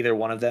think either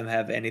one of them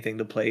have anything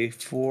to play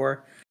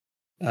for.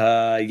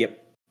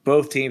 Yep.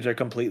 Both teams are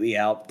completely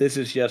out. This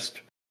is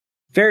just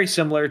very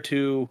similar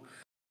to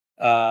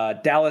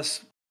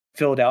Dallas,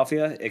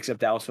 Philadelphia,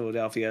 except Dallas,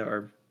 Philadelphia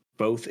are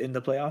both in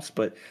the playoffs,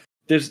 but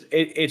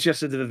it's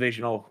just a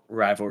divisional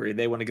rivalry.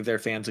 They want to give their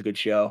fans a good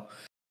show.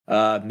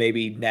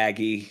 Maybe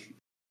Nagy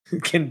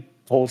can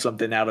pull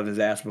something out of his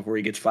ass before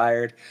he gets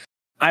fired.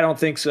 I don't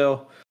think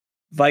so.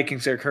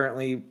 Vikings are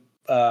currently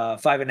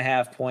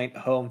 5.5 point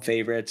home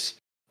favorites.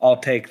 I'll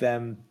take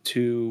them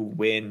to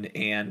win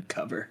and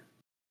cover.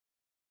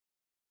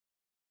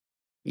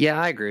 Yeah,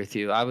 I agree with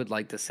you. I would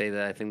like to say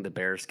that I think the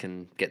Bears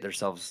can get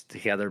themselves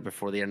together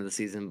before the end of the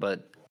season,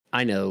 but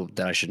I know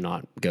that I should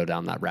not go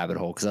down that rabbit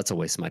hole because that's a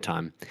waste of my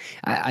time.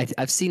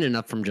 I've seen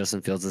enough from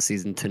Justin Fields this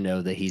season to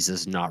know that he's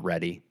just not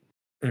ready.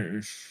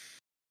 Mm-mm.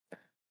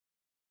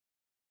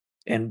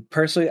 And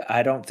personally,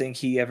 I don't think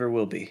he ever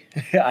will be.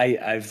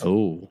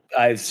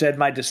 I've said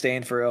my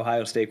disdain for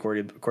Ohio State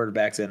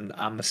quarterbacks, and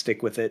I'm gonna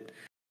stick with it.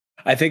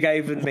 I think I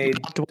even made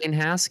Dwayne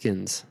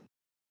Haskins.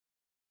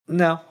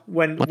 No,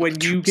 when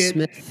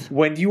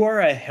you are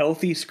a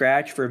healthy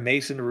scratch for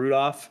Mason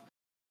Rudolph,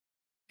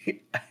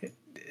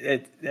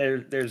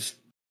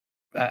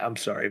 I'm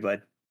sorry,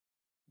 but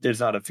there's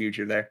not a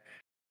future there.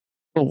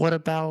 But what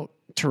about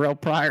Terrell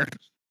Pryor?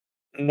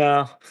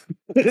 No.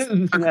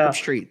 No.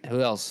 Street.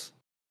 Who else?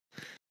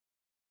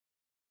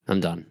 I'm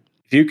done.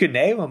 If you can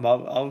name them,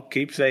 I'll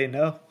keep saying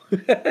no.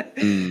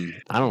 I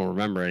don't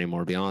remember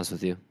anymore, to be honest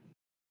with you.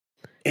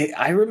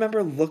 I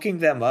remember looking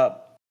them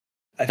up.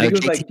 I think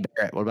it was JT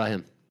Barrett. What about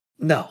him?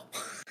 No.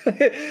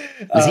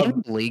 Is he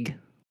in the league?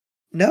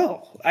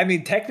 No. I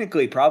mean,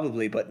 technically,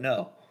 probably, but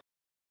no.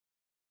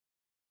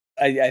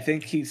 I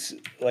think he's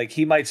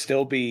he might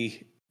still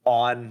be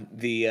on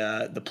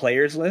the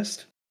players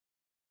list,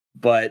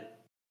 but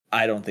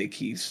I don't think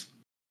he's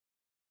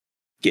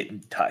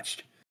getting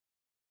touched.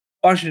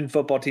 Washington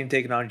football team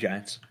taking on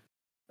Giants.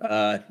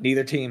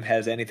 Neither team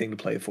has anything to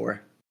play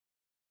for.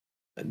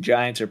 The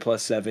Giants are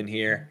 +7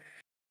 here,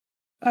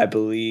 I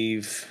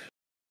believe.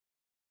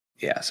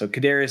 Yeah, so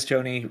Kadarius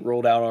Toney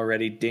rolled out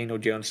already. Daniel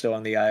Jones still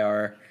on the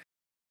IR.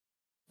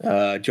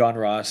 John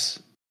Ross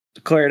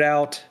declared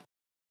out.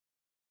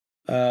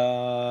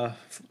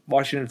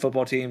 Washington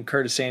football team,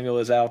 Curtis Samuel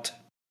is out.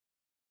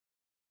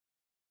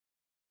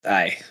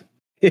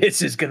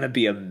 This is going to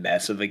be a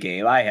mess of a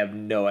game. I have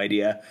no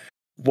idea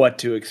what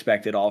to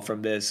expect at all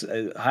from this.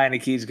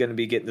 Heineke's going to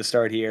be getting the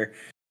start here.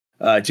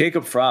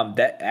 Jacob Fromm,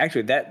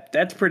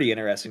 that's pretty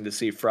interesting to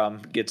see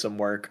Fromm get some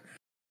work.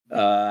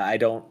 I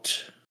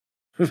don't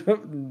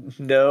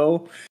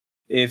know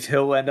if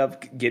he'll end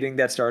up getting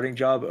that starting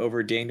job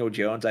over Daniel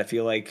Jones. I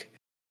feel like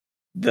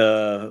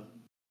the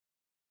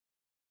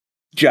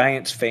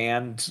Giants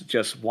fans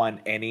just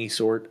want any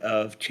sort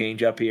of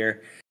change up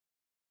here.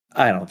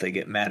 I don't think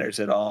it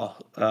matters at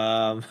all.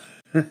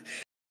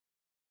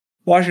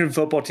 Washington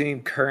football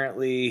team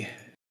currently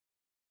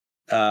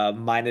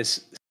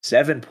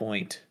 -7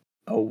 point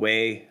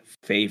away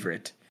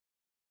favorite.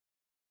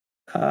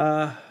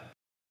 I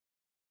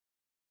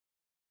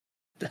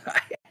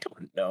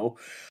don't know.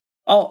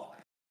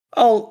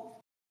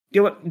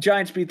 You know what?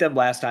 Giants beat them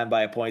last time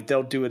by a point.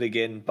 They'll do it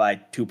again by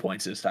 2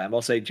 points this time.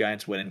 I'll say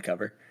Giants win and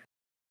cover.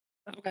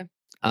 Okay.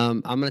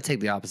 I'm going to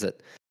take the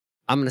opposite.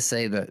 I'm going to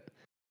say that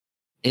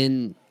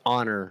in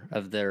honor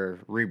of their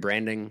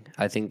rebranding,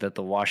 I think that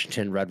the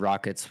Washington Red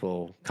Rockets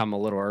will come a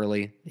little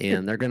early,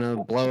 and they're going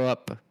to blow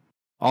up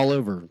all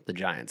over the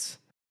Giants.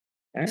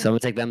 Right. So I'm going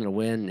to take them to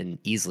win and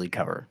easily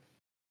cover.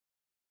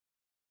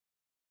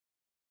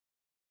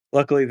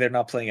 Luckily, they're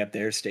not playing at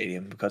their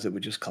stadium because it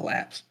would just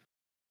collapse.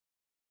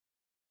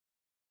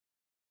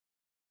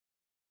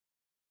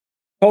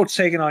 Colts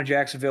taking on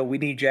Jacksonville. We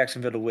need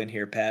Jacksonville to win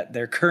here, Pat.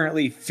 They're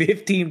currently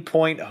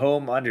 15-point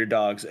home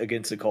underdogs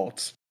against the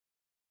Colts.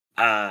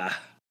 That's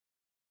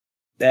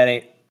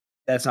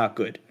not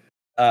good.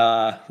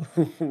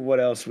 What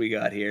else we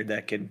got here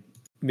that can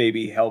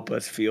maybe help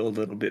us feel a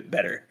little bit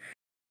better?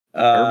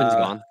 Urban's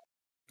gone.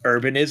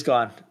 Urban is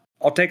gone.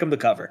 I'll take him to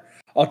cover.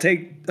 I'll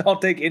take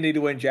Indy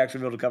to win,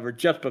 Jacksonville to cover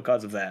just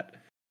because of that.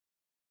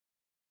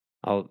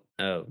 Oh,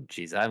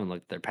 geez, I haven't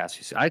looked at their past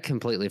few. I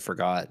completely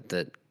forgot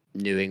that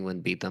New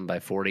England beat them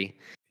by 40.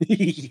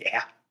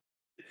 Yeah.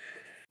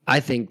 I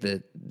think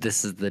that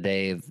this is the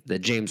day that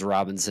James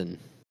Robinson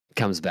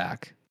comes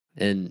back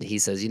and he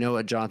says, you know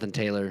what, Jonathan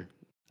Taylor,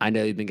 I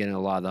know you've been getting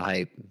a lot of the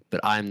hype,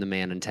 but I'm the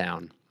man in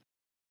town.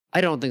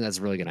 I don't think that's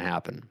really going to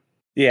happen.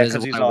 Yeah,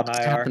 because he's on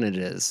IR. Happen it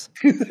is.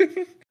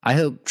 I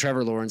hope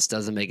Trevor Lawrence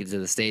doesn't make it to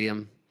the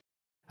stadium.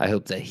 I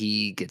hope that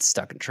he gets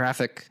stuck in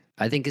traffic.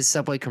 I think his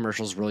Subway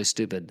commercial is really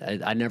stupid.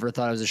 I never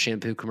thought it was a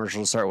shampoo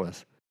commercial to start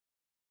with.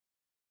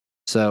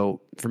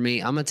 So for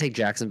me, I'm going to take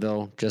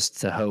Jacksonville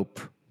just to hope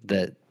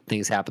that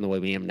things happen the way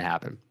we need them to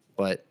happen.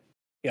 But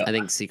I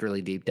think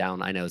secretly deep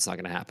down, I know it's not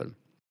going to happen.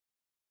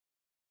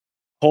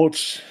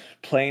 Colts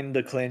playing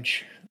the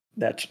clinch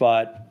that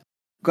spot.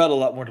 Got a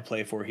lot more to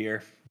play for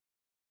here.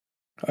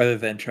 Other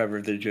than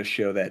Trevor to just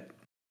show that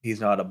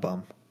he's not a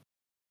bum.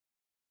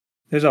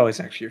 There's always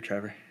next year,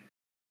 Trevor.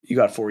 You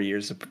got 4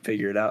 years to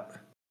figure it out.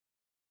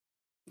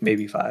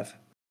 Maybe 5.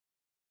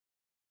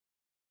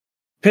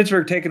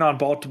 Pittsburgh taking on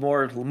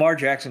Baltimore. Lamar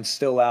Jackson's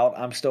still out.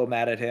 I'm still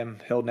mad at him.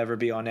 He'll never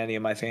be on any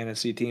of my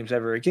fantasy teams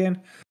ever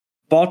again.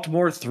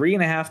 Baltimore,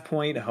 3.5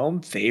 point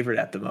home favorite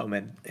at the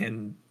moment.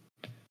 And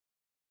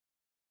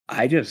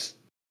I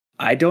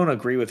don't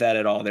agree with that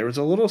at all. There was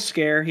a little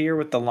scare here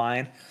with the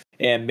line.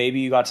 And maybe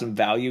you got some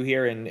value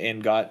here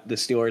and got the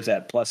Steelers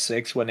at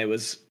 +6 when it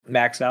was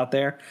maxed out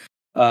there.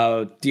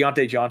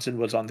 Deontay Johnson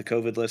was on the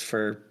COVID list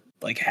for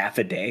like half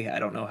a day. I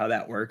don't know how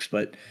that works,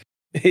 but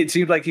it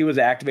seemed like he was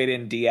activated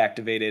and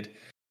deactivated.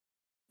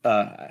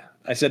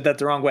 I said that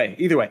the wrong way.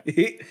 Either way,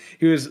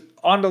 he was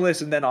on the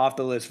list and then off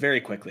the list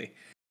very quickly.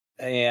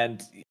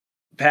 And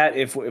Pat,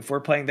 if we're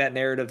playing that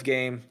narrative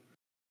game,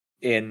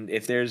 and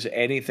if there's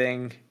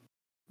anything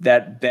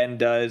that Ben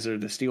does or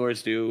the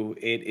Steelers do,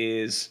 it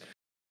is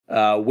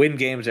win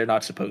games they're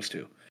not supposed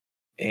to.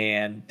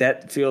 And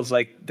that feels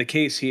like the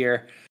case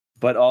here.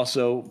 But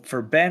also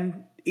for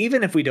Ben,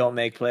 even if we don't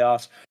make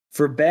playoffs,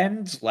 for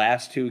Ben's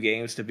last 2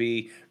 games to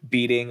be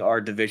beating our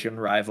division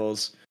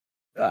rivals,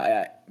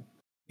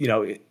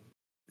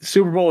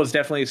 Super Bowl is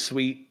definitely a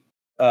sweet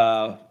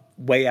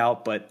way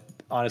out, but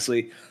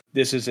honestly,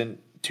 this isn't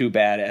too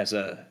bad as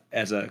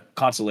a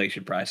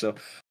consolation prize. So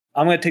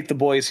I'm going to take the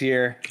boys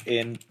here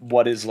in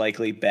what is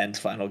likely Ben's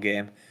final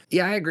game.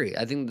 Yeah, I agree.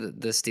 I think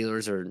the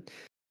Steelers are,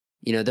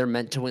 they're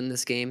meant to win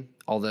this game.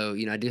 Although,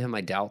 I do have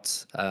my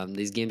doubts.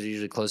 These games are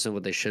usually closer than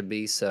what they should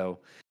be. So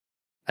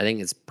I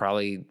think it's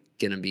probably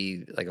going to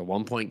be like a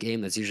 1-point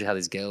game. That's usually how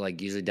these go,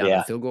 like usually down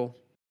to a field goal.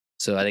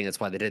 So I think that's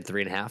why they did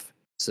 3.5.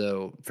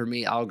 So for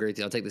me, I'll agree with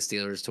you. I'll take the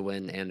Steelers to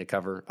win and to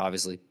cover,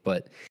 obviously.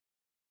 But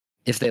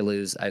if they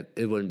lose,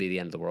 it wouldn't be the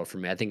end of the world for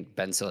me. I think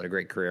Ben still had a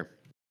great career.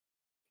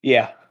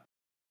 Yeah.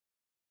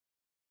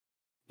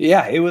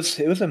 Yeah, it was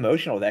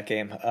emotional, that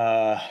game.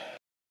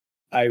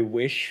 I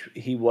wish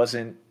he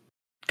wasn't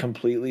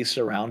completely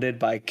surrounded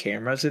by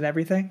cameras and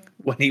everything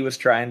when he was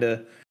trying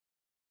to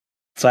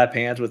slap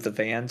hands with the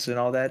fans and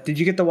all that. Did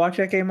you get to watch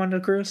that game on the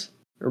cruise,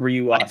 or were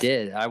you off? I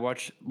did. I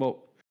watched.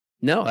 Well,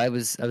 no, I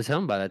was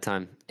home by that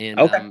time,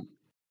 and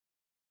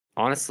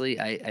honestly,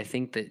 I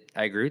think that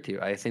I agree with you.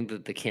 I think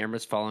that the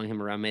cameras following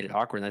him around made it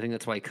awkward, and I think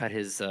that's why he cut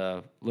his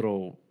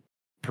little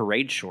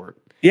parade short.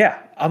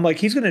 Yeah, I'm like,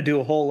 he's gonna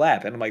do a whole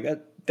lap, and I'm like,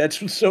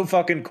 that's so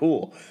fucking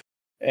cool.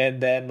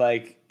 And then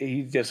like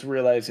he just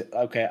realized,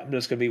 okay, I'm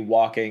just gonna be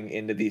walking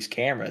into these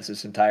cameras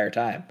this entire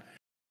time.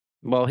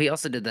 Well, he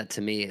also did that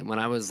to me when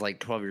I was like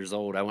 12 years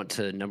old. I went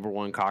to number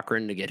 1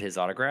 Cochran to get his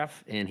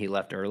autograph, and he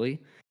left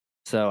early.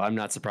 So I'm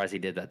not surprised he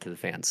did that to the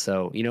fans.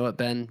 So you know what,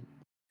 Ben?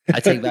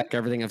 I take back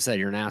everything I've said.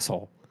 You're an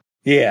asshole.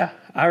 Yeah,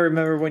 I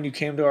remember when you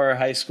came to our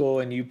high school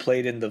and you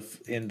played in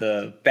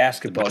the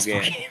basketball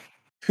game.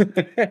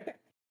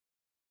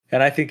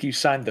 And I think you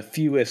signed the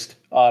fewest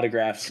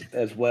autographs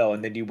as well.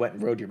 And then you went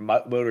and rode your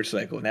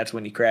motorcycle, and that's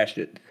when you crashed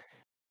it.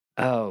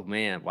 Oh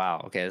man!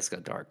 Wow. Okay, this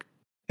got dark.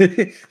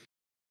 That's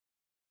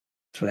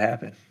what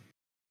happened.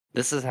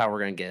 This is how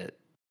we're gonna get,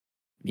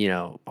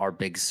 our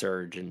big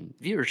surge in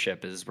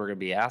viewership. Is we're gonna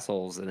be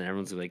assholes, and then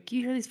everyone's gonna be like,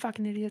 "You hear these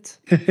fucking idiots?"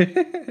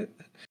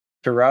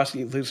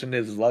 Tarowski loosened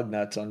his lug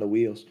nuts on the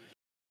wheels.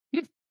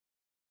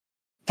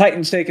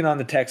 Titans taking on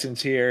the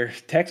Texans here.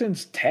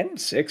 Texans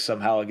 10-6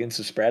 somehow against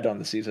the spread on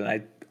the season.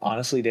 I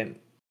honestly didn't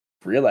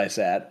realize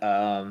that.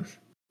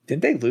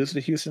 Didn't they lose to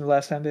Houston the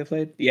last time they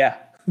played? Yeah,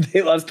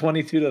 they lost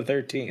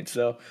 22-13.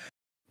 So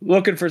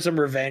looking for some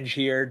revenge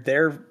here.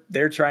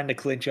 They're trying to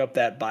clinch up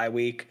that bye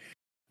week.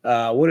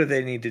 What do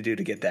they need to do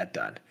to get that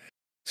done?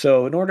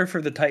 So in order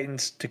for the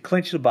Titans to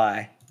clinch the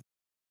bye,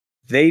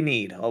 they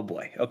need, oh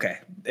boy, okay,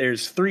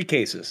 there's 3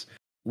 cases.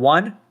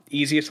 1,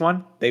 easiest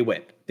one, they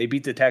win. They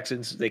beat the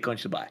Texans, they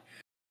clinch the bye.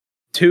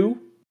 2,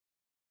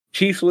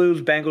 Chiefs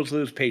lose, Bengals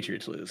lose,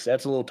 Patriots lose.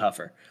 That's a little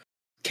tougher.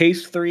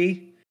 Case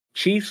 3,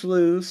 Chiefs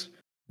lose,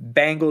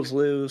 Bengals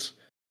lose,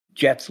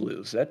 Jets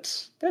lose.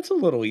 That's a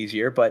little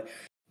easier, but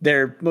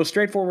their most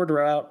straightforward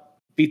route,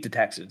 beat the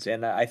Texans,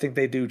 and I think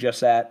they do just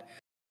that.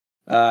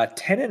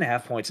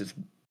 10.5 points is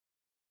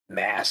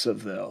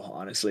massive, though,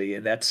 honestly,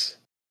 and that's,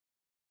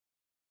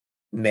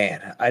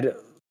 man,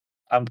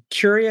 I'm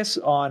curious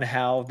on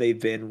how they've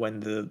been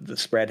when the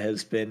spread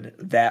has been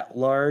that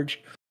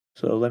large.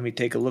 So let me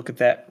take a look at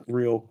that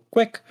real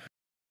quick.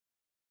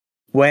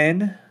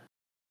 When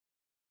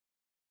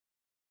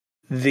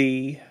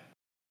the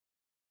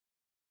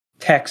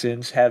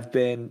Texans have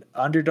been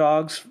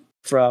underdogs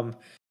from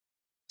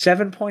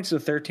 7 points to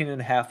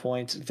 13.5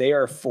 points, they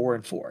are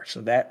 4-4.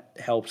 So that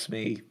helps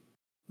me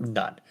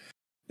none.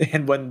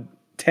 And when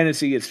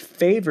Tennessee is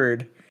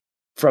favored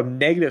from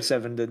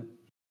 -7 to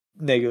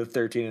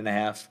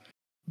 -13.5,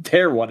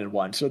 they're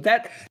 1-1. So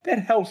that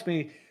helps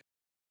me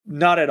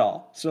not at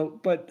all. So,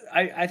 but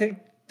I think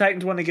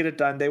Titans want to get it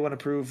done. They want to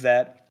prove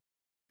that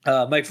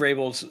Mike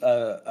Vrabel's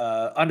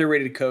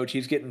underrated coach.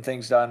 He's getting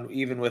things done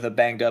even with a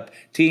banged up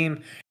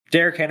team.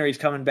 Derrick Henry's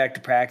coming back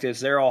to practice.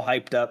 They're all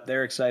hyped up.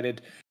 They're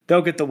excited.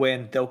 They'll get the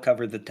win. They'll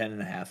cover the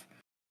 10.5.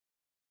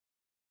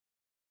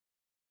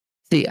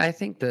 See, I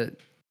think that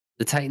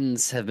the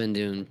Titans have been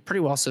doing pretty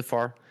well so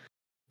far.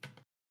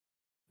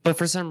 But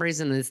for some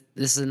reason, this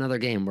is another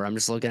game where I'm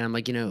just looking at it, I'm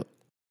like,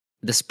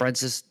 the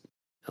spread's just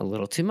a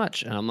little too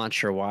much. And I'm not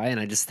sure why. And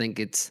I just think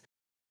it's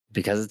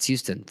because it's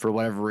Houston. For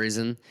whatever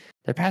reason,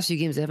 their past few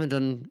games, they haven't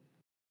done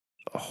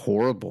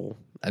horrible.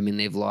 I mean,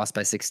 they've lost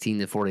by 16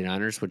 to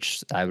 49ers,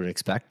 which I would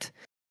expect.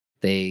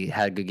 They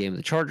had a good game with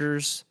the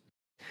Chargers.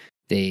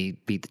 They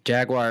beat the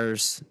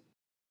Jaguars.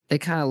 They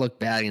kind of look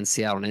bad against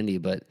Seattle and Indy,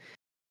 but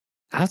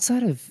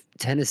outside of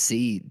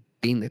Tennessee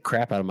beating the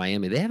crap out of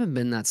Miami, they haven't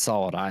been that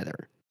solid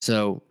either.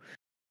 So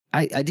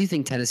I do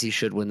think Tennessee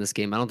should win this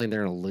game. I don't think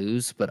they're going to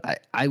lose, but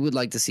I would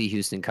like to see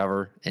Houston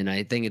cover. And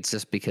I think it's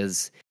just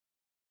because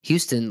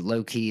Houston,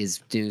 low-key, is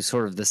doing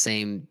sort of the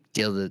same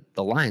deal that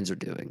the Lions are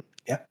doing.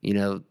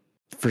 Yeah.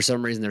 For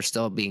some reason, they're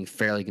still being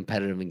fairly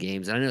competitive in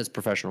games. And I know it's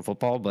professional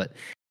football, but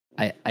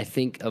I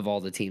think of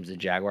all the teams, the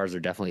Jaguars are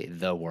definitely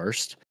the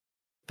worst.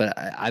 But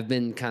I've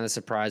been kind of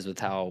surprised with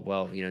how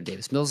well,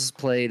 Davis Mills has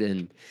played,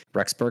 and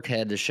Rex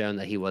Burkhead has shown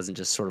that he wasn't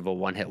just sort of a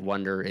one-hit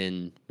wonder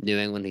in New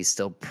England. He's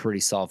still a pretty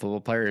solid football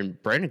player,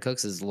 and Brandon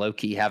Cooks is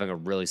low-key having a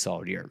really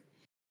solid year.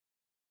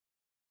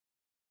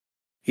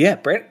 Yeah,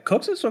 Brandon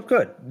Cooks has looked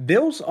good.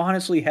 Bills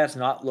honestly has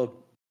not looked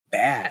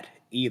bad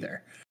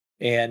either.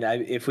 And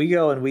if we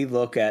go and we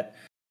look at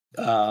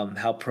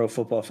how Pro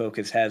Football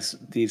Focus has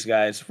these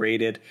guys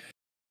rated,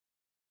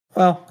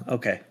 well,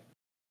 okay.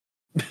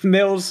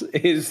 Mills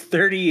is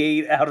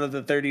 38 out of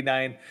the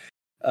 39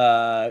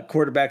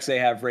 quarterbacks they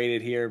have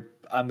rated here.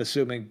 I'm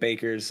assuming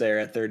Baker's there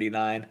at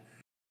 39.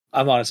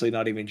 I'm honestly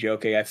not even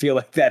joking. I feel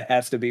like that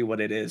has to be what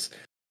it is.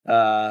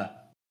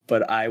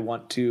 But I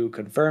want to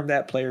confirm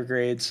that player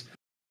grades.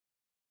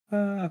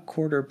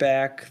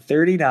 Quarterback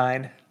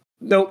 39.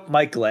 Nope,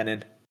 Mike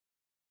Glennon.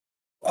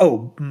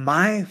 Oh,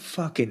 my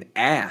fucking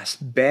ass.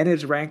 Ben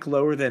is ranked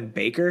lower than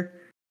Baker?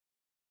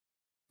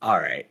 All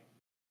right.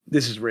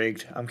 This is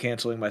rigged. I'm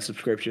canceling my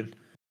subscription.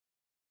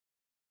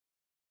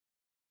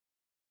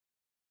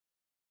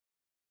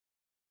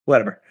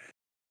 Whatever.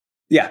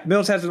 Yeah,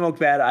 Mills hasn't looked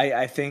bad.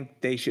 I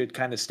think they should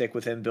kind of stick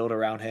with him, build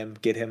around him,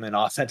 get him an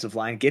offensive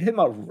line, get him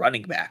a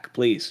running back,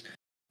 please.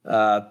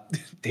 Uh,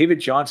 David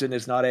Johnson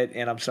is not it,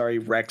 and I'm sorry,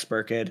 Rex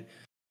Burkhead,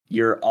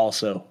 you're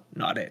also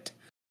not it.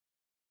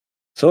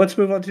 So let's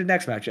move on to the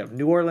next matchup.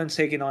 New Orleans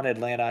taking on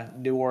Atlanta.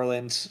 New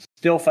Orleans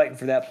still fighting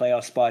for that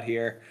playoff spot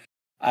here.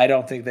 I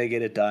don't think they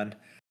get it done.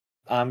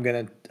 I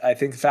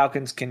think the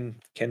Falcons can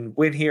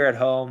win here at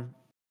home.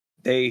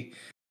 They're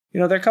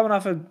coming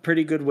off a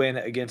pretty good win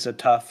against a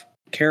tough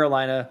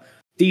Carolina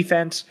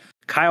defense.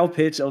 Kyle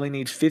Pitts only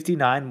needs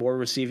 59 more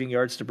receiving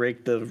yards to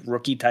break the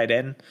rookie tight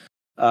end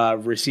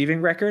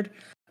receiving record.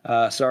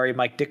 Sorry,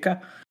 Mike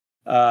Ditka.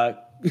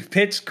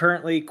 Pitts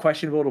currently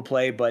questionable to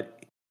play,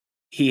 but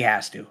he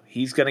has to.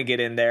 He's going to get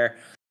in there.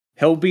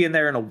 He'll be in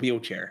there in a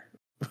wheelchair,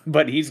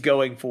 but he's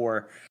going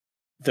for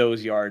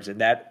those yards, and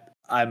that,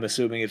 I'm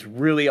assuming, is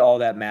really all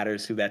that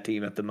matters to that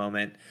team at the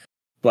moment.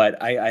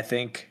 But I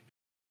think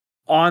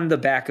on the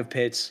back of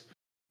Pitts,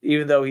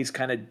 even though he's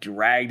kind of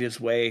dragged his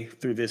way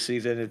through this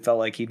season, it felt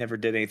like he never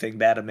did anything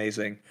that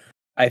amazing.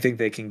 I think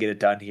they can get it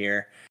done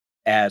here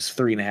as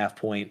 3.5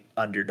 point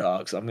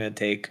underdogs. I'm going to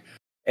take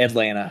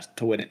Atlanta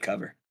to win and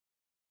cover.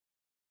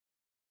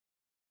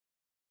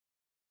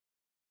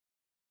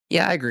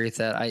 Yeah, I agree with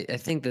that. I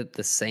think that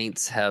the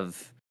Saints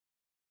have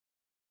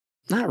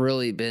not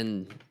really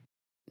been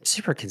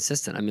super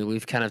consistent. I mean,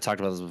 we've kind of talked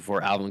about this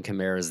before. Alvin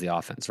Kamara is the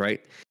offense,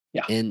 right?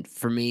 Yeah. And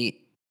for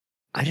me,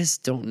 I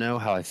just don't know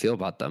how I feel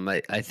about them.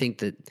 I think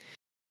that,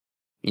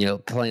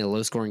 playing a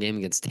low scoring game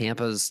against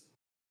Tampa's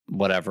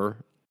whatever.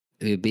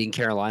 Beating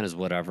Carolina's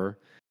whatever.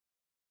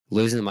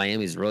 Losing to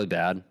Miami is really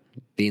bad.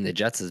 Beating the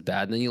Jets is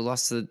bad. And then you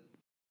lost to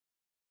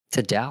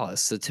Dallas.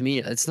 So to me,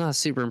 it's not a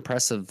super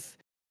impressive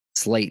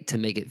slate to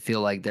make it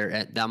feel like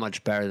they're that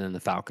much better than the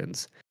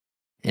Falcons.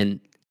 And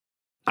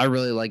I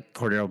really like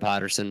Cordero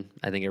Patterson.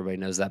 I think everybody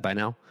knows that by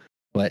now.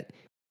 But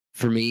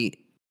for me,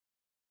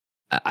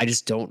 I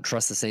just don't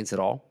trust the Saints at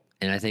all.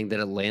 And I think that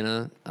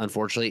Atlanta,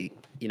 unfortunately,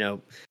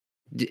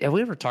 have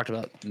we ever talked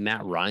about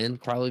Matt Ryan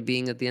probably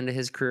being at the end of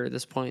his career at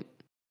this point?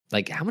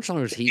 Like, how much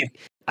longer is he?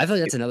 I feel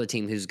like that's another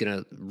team who's going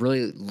to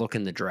really look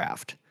in the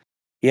draft.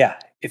 Yeah,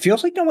 it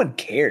feels like no one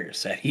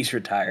cares that he's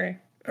retiring.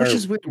 Which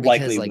is weird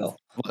because,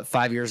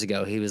 5 years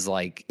ago, he was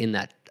like in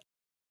that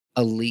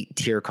elite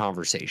tier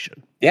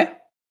conversation. Yeah.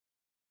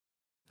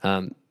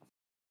 So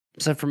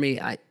for me,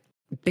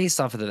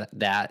 based off of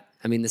that,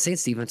 I mean, the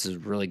Saints defense is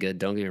really good.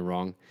 Don't get me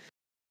wrong,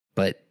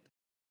 but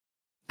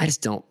I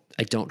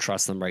don't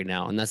trust them right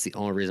now, and that's the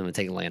only reason I'm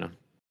taking Atlanta.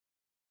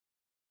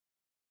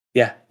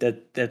 Yeah,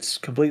 that's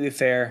completely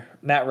fair.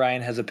 Matt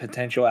Ryan has a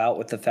potential out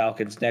with the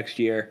Falcons next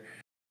year.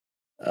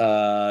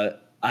 I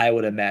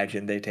would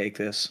imagine they take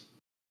this.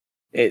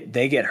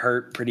 They get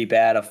hurt pretty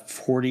bad, a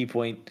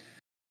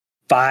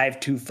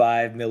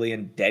 $40.525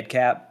 million dead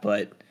cap,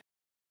 but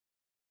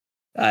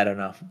I don't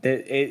know.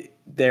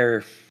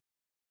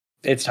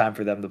 It's time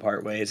for them to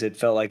part ways. It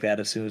felt like that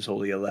as soon as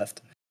Julio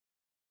left.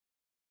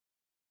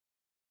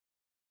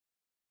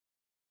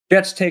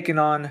 Jets taking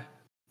on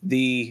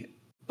the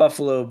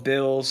Buffalo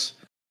Bills.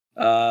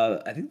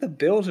 I think the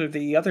Bills are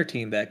the other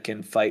team that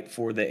can fight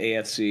for the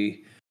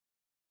AFC.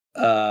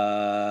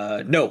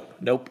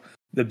 Nope.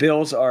 The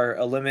Bills are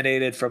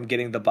eliminated from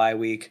getting the bye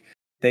week.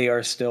 They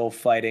are still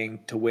fighting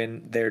to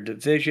win their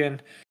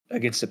division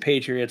against the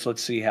Patriots.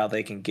 Let's see how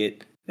they can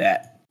get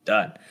that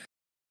done.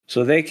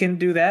 So they can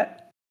do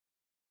that.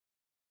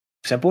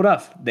 Simple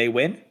enough. They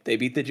win. They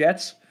beat the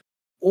Jets.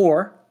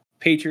 Or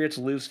Patriots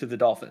lose to the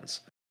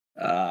Dolphins.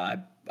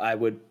 I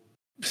would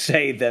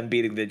say them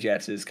beating the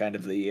Jets is kind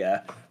of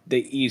the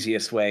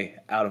easiest way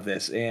out of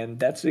this. And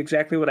that's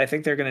exactly what I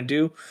think they're going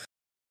to do.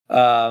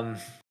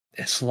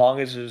 As long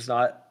as there's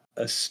not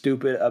a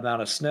stupid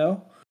amount of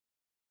snow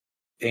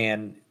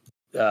and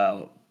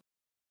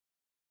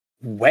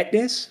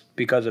wetness,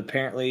 because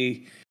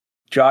apparently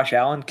Josh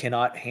Allen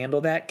cannot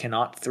handle that,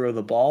 cannot throw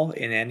the ball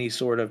in any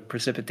sort of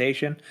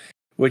precipitation,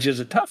 which is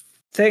a tough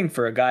thing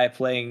for a guy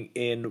playing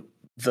in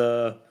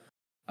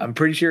I'm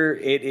pretty sure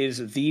it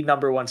is the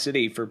number one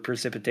city for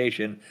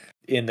precipitation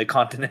in the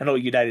continental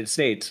United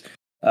States,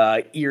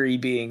 Erie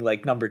being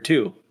like number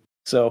 2.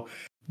 So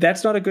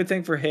that's not a good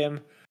thing for him.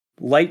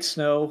 Light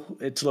snow,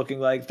 it's looking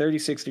like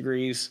 36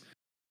 degrees.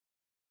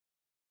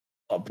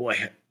 Oh boy.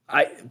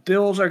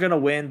 Bills are going to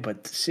win,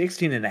 but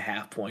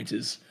 16.5 points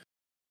is,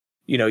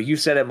 you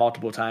said it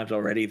multiple times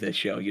already this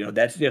show.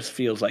 That just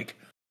feels like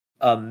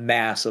a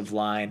massive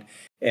line.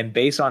 And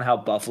based on how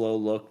Buffalo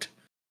looked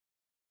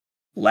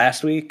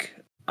last week,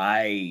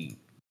 I'm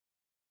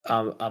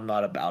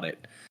not about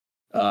it.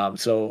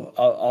 So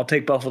I'll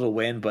take Buffalo to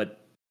win, but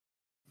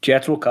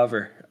Jets will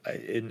cover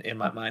in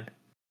my mind.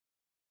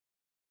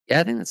 Yeah,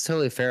 I think that's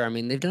totally fair. I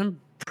mean, they've done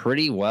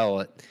pretty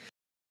well at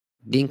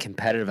being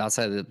competitive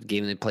outside of the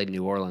game they played in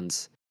New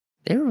Orleans.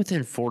 They were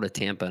within 4 to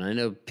Tampa, and I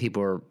know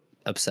people are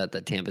upset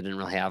that Tampa didn't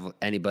really have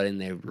anybody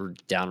and they were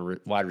down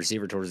a wide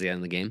receiver towards the end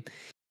of the game.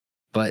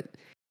 But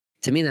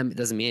to me, that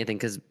doesn't mean anything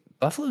because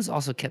Buffalo's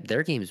also kept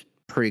their games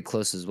pretty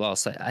close as well.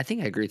 So I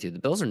think I agree with you. The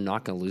Bills are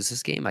not going to lose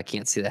this game. I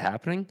can't see that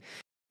happening.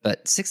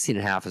 But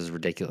 16.5 is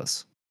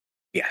ridiculous.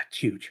 Yeah, it's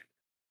huge.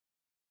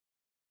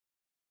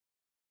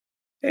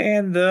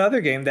 And the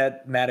other game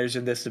that matters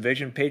in this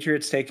division,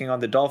 Patriots taking on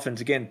the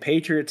Dolphins. Again,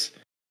 Patriots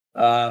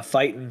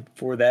fighting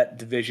for that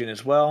division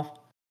as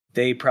well.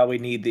 They probably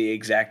need the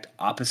exact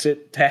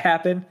opposite to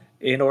happen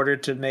in order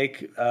to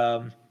make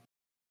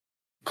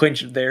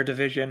clinch their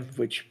division,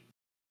 which,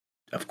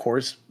 of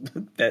course,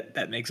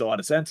 that makes a lot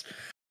of sense.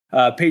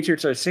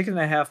 Patriots are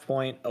 6.5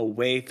 point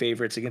away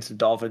favorites against the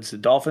Dolphins. The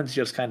Dolphins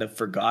just kind of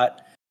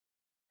forgot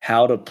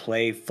how to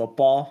play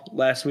football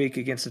last week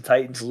against the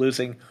Titans,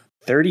 losing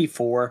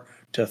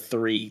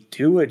 34-3.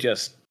 Tua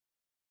just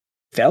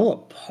fell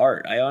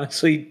apart. I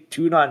honestly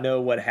do not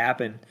know what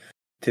happened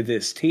to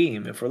this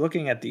team. If we're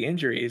looking at the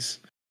injuries,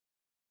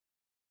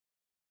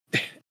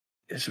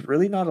 there's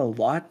really not a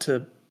lot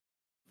to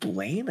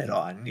blame it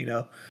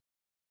on.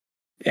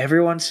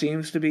 Everyone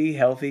seems to be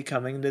healthy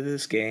coming to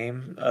this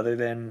game, other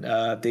than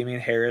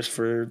Damian Harris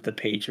for the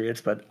Patriots.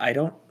 But I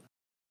don't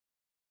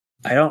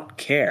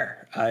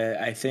care.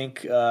 I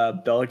think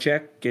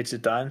Belichick gets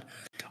it done.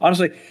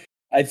 Honestly,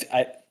 an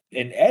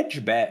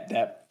edge bet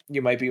that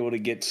you might be able to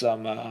get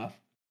some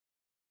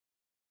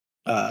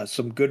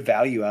good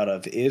value out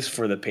of is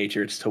for the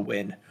Patriots to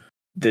win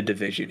the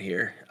division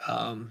here.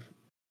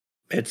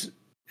 It's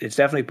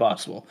definitely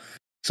possible.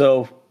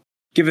 So,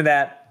 given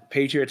that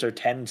Patriots are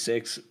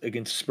 10-6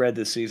 against spread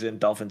this season,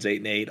 Dolphins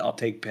 8-8, I'll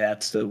take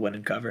Pats to win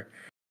and cover.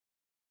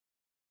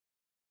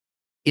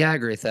 Yeah, I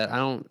agree with that.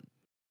 I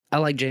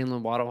like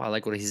Jalen Waddle. I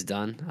like what he's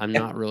done. I'm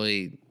not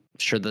really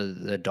sure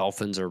the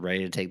Dolphins are ready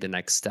to take the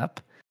next step.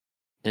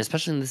 And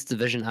especially in this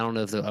division, I don't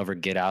know if they'll ever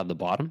get out of the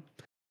bottom.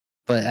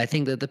 But I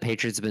think that the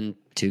Patriots have been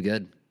too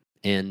good.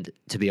 And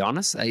to be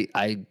honest, I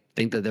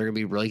think that they're going to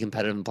be really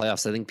competitive in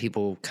playoffs. I think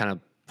people kind of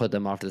put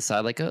them off to the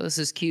side like, oh, this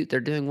is cute. They're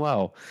doing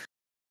well.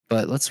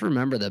 But let's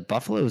remember that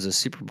Buffalo is a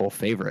Super Bowl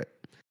favorite.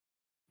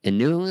 And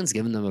New England's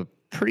given them a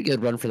pretty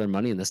good run for their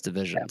money in this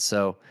division. Yeah.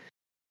 So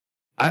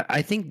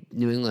I think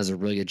New England has a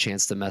really good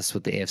chance to mess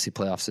with the AFC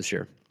playoffs this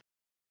year.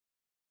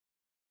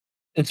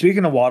 And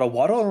speaking of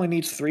Waddle only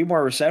needs 3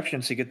 more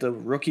receptions to get the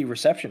rookie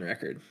reception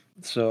record.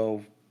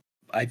 So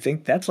I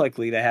think that's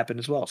likely to happen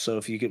as well. So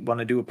if you want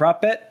to do a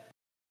prop bet,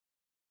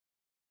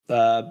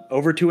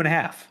 over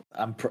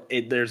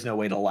 2.5. There's no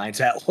way the line's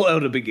that low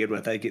to begin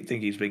with. I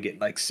think he's been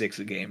getting like 6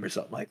 a game or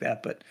something like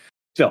that. But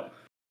still,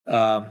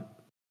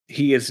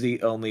 he is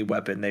the only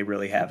weapon they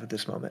really have at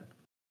this moment.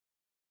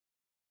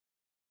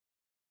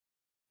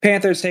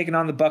 Panthers taking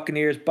on the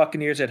Buccaneers.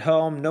 Buccaneers at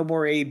home. No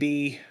more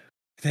AB.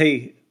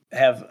 They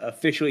have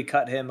officially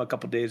cut him a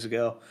couple days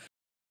ago.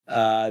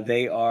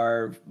 They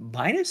are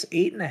minus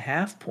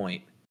 8.5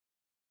 point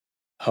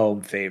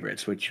home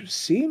favorites, which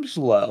seems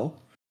low.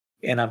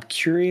 And I'm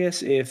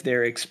curious if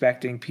they're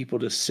expecting people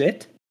to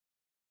sit.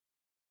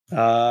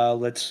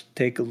 Let's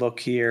take a look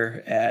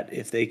here at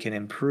if they can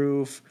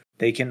improve.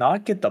 They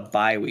cannot get the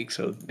bye week,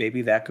 so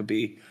maybe that could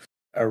be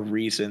a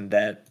reason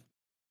that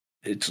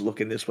it's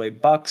looking this way.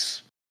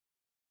 Bucks,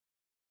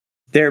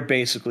 they're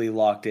basically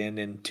locked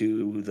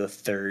into the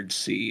 3rd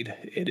seed,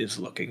 it is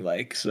looking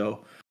like.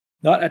 So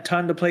not a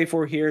ton to play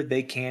for here.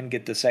 They can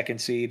get the 2nd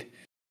seed.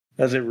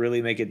 Does it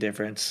really make a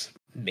difference?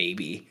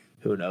 Maybe.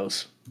 Who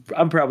knows?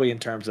 I'm probably in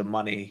terms of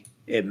money,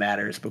 it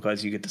matters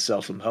because you get to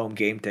sell some home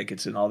game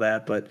tickets and all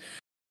that. But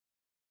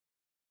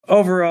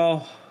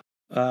overall,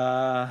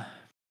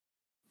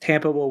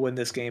 Tampa will win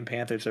this game.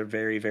 Panthers are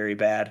very, very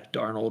bad.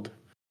 Darnold,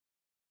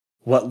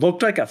 what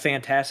looked like a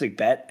fantastic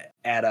bet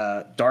at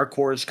a dark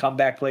horse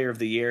comeback player of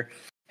the year,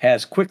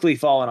 has quickly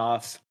fallen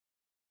off,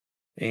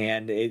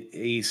 and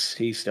he's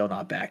still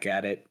not back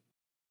at it.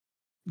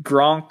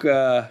 Gronk,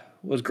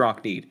 what does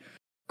Gronk need?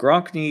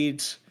 Gronk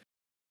needs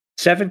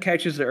 7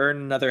 catches to earn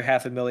another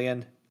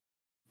 $500,000,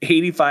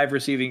 85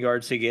 receiving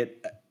yards to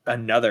get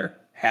another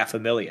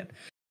 $500,000.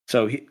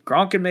 So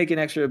Gronk can make an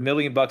extra $1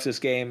 million this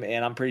game,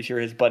 and I'm pretty sure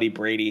his buddy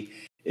Brady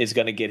is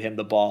going to get him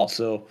the ball.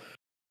 So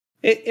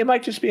it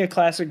might just be a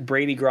classic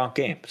Brady Gronk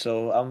game.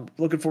 So I'm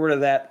looking forward to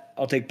that.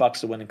 I'll take Bucks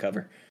to win and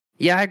cover.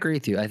 Yeah, I agree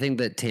with you. I think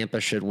that Tampa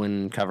should win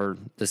and cover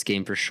this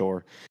game for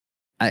sure.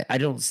 I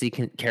don't see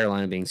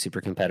Carolina being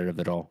super competitive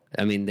at all.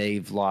 I mean,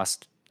 they've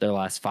lost their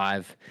last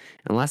 5.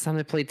 And last time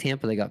they played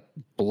Tampa, they got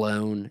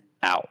blown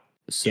out.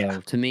 So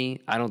to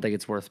me, I don't think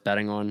it's worth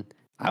betting on.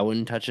 I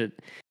wouldn't touch it.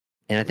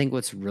 And I think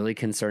what's really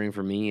concerning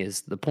for me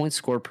is the points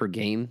scored per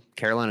game.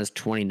 Carolina's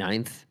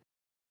 29th.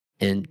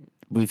 And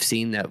we've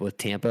seen that with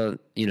Tampa,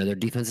 their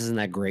defense isn't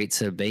that great.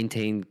 So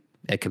maintain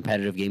a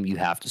competitive game, you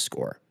have to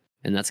score.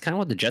 And that's kind of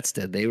what the Jets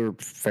did. They were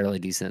fairly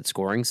decent at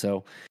scoring.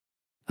 So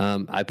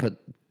I put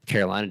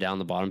Carolina down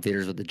the bottom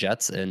feeders with the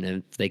Jets. And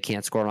if they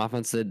can't score on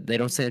offense, they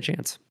don't stand a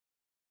chance.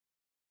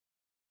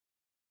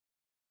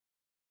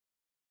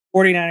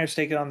 49ers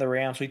taking on the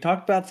Rams. We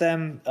talked about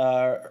them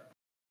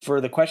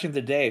for the question of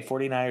the day.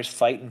 49ers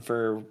fighting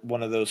for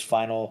one of those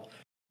final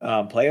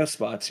playoff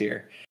spots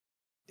here.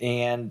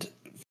 And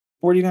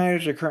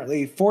 49ers are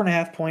currently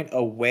 4.5-point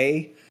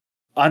away.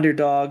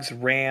 Underdogs.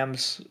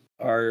 Rams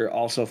are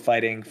also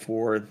fighting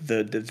for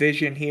the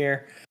division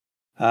here.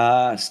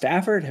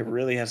 Stafford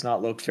really has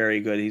not looked very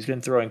good. He's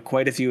been throwing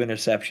quite a few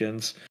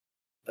interceptions.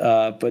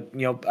 But,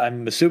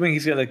 I'm assuming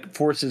he's going to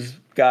force his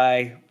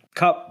guy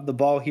Kupp the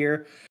ball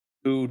here,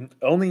 who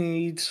only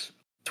needs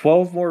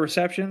 12 more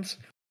receptions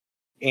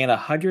and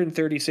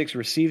 136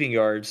 receiving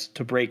yards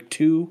to break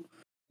 2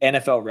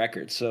 NFL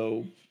records.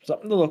 So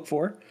something to look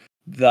for.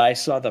 I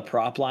saw the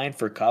prop line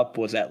for Kupp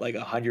was at like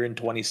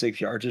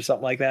 126 yards or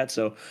something like that.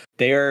 So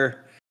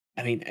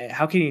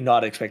how can you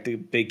not expect a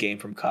big game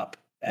from Kupp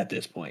at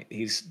this point?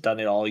 He's done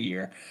it all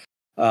year.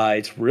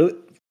 I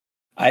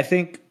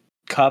think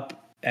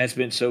Kupp has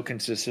been so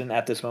consistent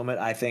at this moment.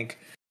 I think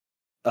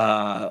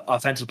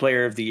offensive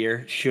player of the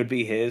year should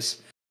be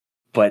his,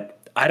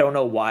 but I don't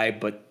know why,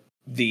 but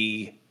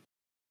the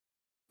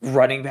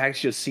running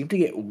backs just seem to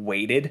get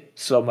weighted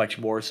so much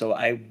more. So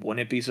I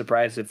wouldn't be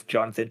surprised if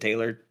Jonathan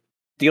Taylor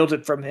steals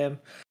it from him,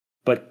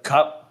 but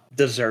Kupp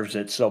deserves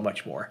it so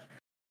much more.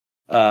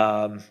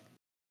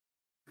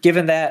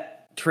 Given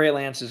that Trey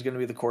Lance is going to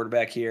be the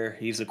quarterback here,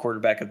 he's the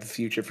quarterback of the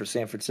future for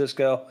San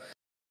Francisco.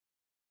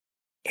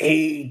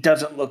 He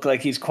doesn't look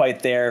like he's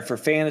quite there for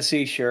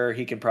fantasy. Sure,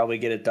 he can probably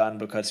get it done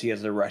because he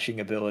has the rushing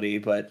ability,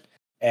 but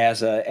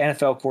as an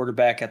NFL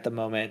quarterback at the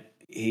moment,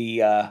 he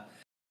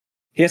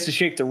has to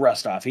shake the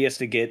rust off. He has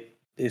to get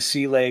his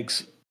sea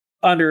legs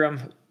under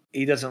him.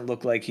 He doesn't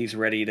look like he's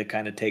ready to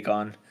kind of take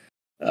on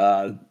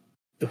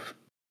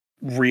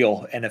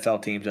real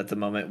NFL teams at the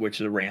moment, which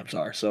the Rams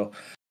are. So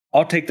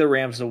I'll take the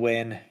Rams to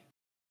win.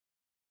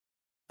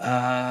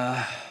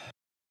 I'll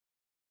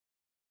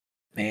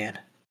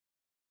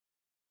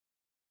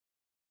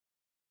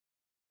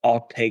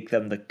take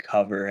them to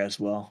cover as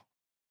well.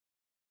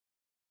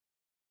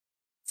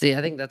 See,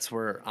 I think that's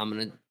where I'm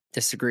going to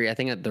disagree. I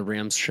think that the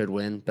Rams should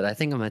win, but I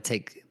think I'm going to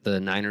take the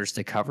Niners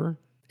to cover.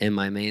 And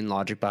my main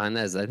logic behind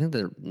that is I think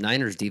the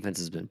Niners defense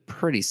has been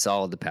pretty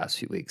solid the past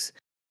few weeks.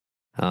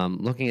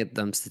 Looking at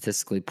them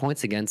statistically,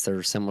 points against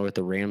are similar with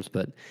the Rams,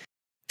 but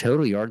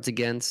total yards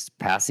against,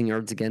 passing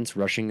yards against,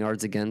 rushing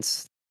yards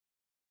against,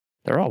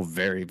 they're all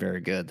very, very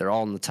good. They're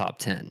all in the top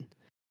 10.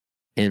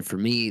 And for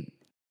me,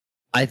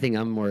 I think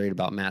I'm worried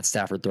about Matt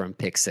Stafford throwing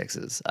pick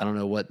sixes. I don't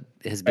know what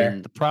has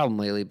been the problem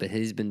lately, but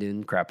he's been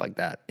doing crap like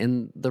that.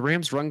 And the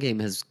Rams' run game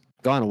has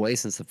gone away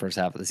since the first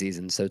half of the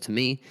season. So to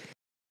me,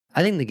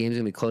 I think the game's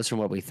going to be closer than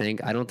what we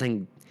think. I don't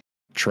think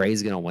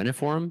Trey's going to win it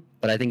for him,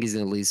 but I think he's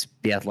going to at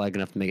least be athletic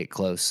enough to make it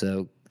close.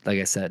 So, like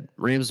I said,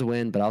 Rams to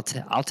win, but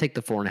I'll take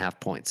the 4.5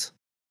 points.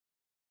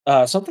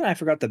 Something I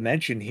forgot to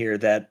mention here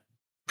that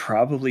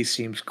probably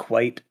seems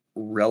quite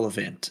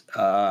relevant.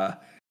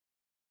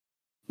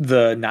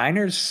 The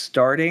Niners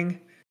starting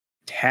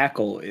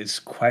tackle is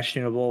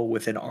questionable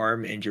with an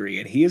arm injury,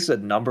 and he is the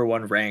number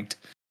 1 ranked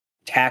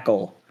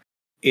tackle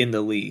in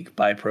the league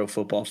by Pro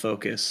Football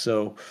Focus.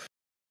 So,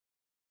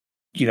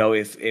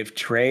 if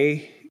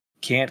Trey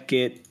can't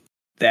get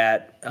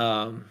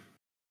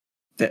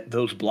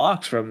those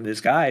blocks from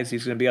his guys,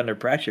 he's going to be under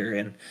pressure,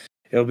 and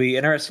it'll be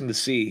interesting to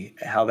see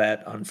how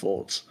that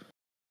unfolds.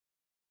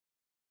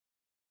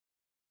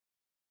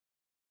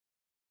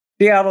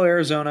 Seattle,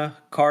 Arizona,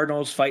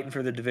 Cardinals fighting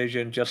for the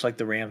division just like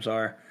the Rams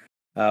are.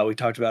 We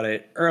talked about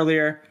it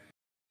earlier.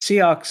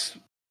 Seahawks,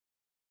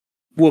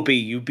 whoopee,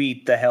 you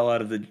beat the hell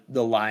out of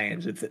the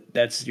Lions. If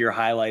that's your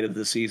highlight of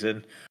the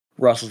season,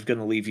 Russell's going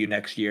to leave you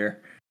next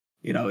year.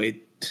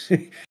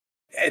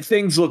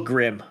 Things look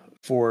grim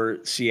for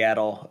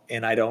Seattle,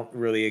 and I don't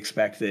really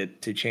expect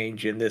it to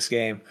change in this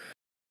game.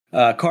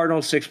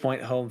 Cardinals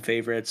 6-point home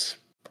favorites.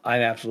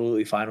 I'm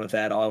absolutely fine with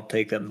that. I'll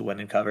take them to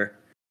win and cover.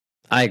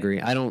 I agree.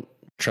 I don't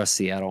trust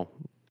Seattle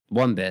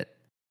one bit.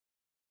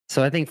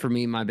 So I think for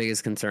me, my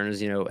biggest concern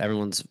is,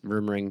 everyone's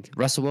rumoring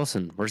Russell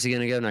Wilson. Where's he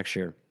going to go next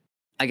year?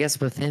 I guess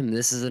with him,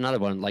 this is another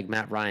one like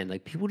Matt Ryan.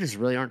 Like people just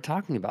really aren't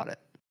talking about it.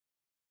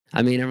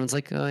 I mean, everyone's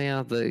like, oh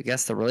yeah, I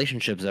guess the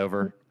relationship's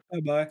over.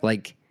 Bye-bye.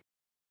 Like,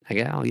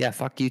 oh yeah,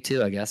 fuck you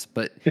too, I guess.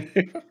 But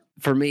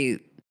for me,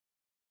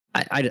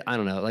 I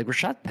don't know. Like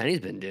Rashad Penny's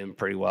been doing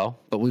pretty well,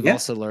 but we've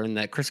also learned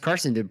that Chris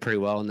Carson did pretty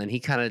well, and then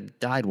he kind of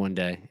died one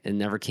day and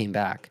never came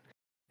back.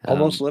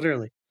 Almost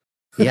literally.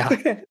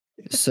 Yeah.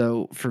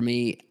 So for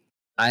me,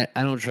 I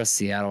don't trust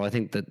Seattle. I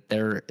think that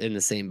they're in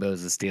the same boat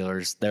as the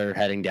Steelers. They're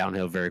heading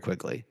downhill very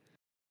quickly.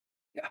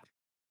 Yeah.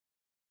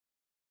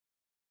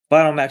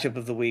 Final matchup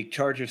of the week: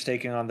 Chargers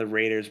taking on the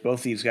Raiders.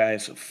 Both these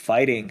guys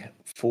fighting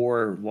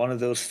for one of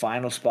those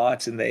final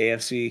spots in the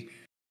AFC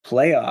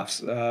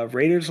playoffs.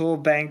 Raiders a little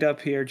banged up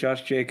here.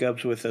 Josh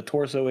Jacobs with a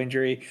torso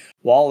injury.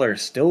 Waller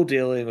still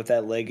dealing with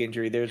that leg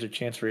injury. There's a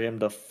chance for him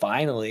to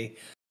finally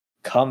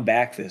come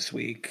back this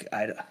week.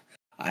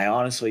 I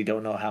honestly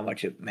don't know how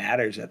much it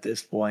matters at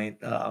this point.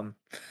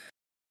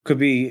 Could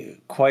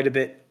be quite a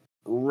bit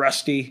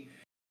rusty,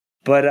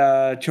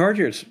 but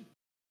Chargers,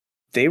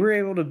 they were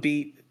able to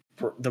beat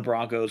the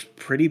Broncos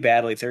pretty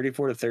badly,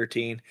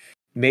 34-13.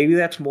 Maybe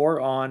that's more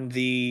on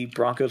the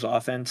Broncos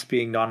offense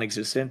being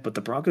non-existent, but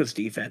the Broncos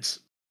defense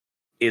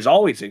is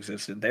always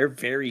existent. They're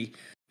very,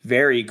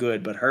 very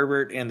good, but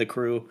Herbert and the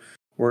crew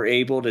were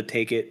able to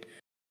take it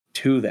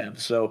to them.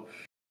 So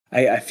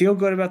I feel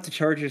good about the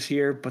Chargers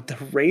here, but the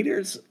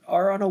Raiders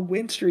are on a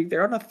win streak.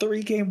 They're on a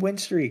 3-game win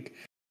streak.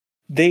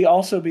 They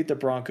also beat the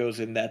Broncos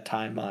in that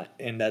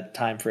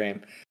time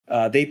frame.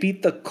 They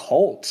beat the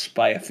Colts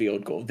by a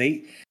field goal.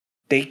 They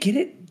get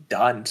it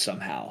done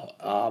somehow.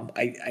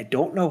 I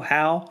don't know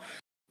how,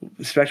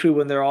 especially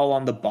when they're all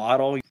on the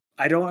bottle.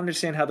 I don't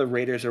understand how the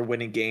Raiders are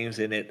winning games,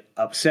 and it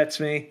upsets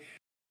me.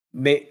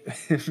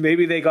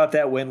 Maybe they got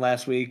that win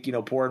last week,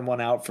 pouring one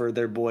out for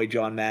their boy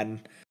John Madden.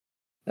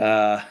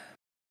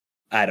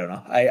 I don't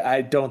know.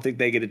 I don't think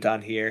they get it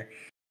done here.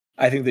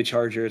 I think the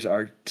Chargers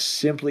are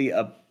simply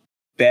a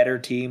better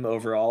team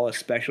overall,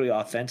 especially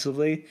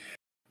offensively.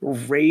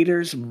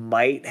 Raiders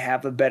might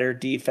have a better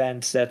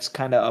defense. That's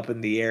kind of up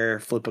in the air,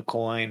 flip a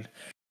coin.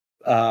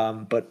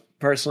 But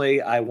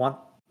personally, I want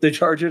the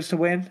Chargers to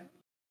win.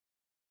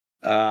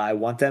 I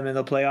want them in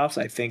the playoffs.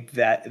 I think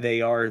that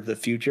they are the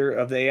future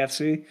of the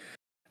AFC.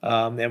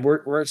 And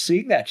we're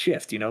seeing that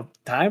shift.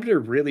 Times are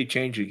really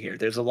changing here.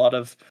 There's a lot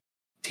of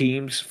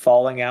teams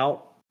falling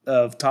out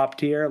of top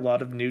tier, a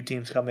lot of new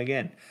teams coming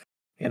in.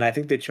 And I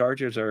think the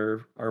Chargers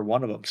are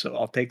one of them. So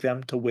I'll take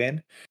them to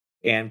win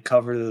and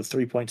cover the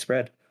 3-point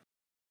spread.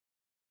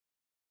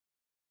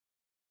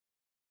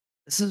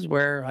 This is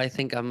where I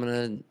think I'm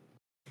going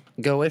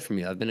to go away from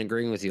you. I've been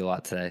agreeing with you a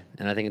lot today,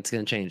 and I think it's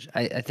going to change.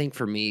 I think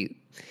for me,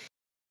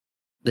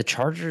 the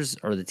Chargers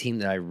are the team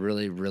that I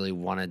really, really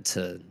wanted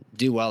to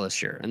do well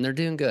this year, and they're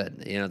doing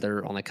good.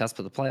 They're on the cusp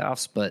of the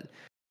playoffs, but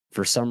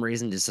for some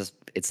reason,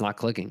 it's not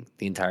clicking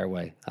the entire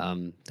way.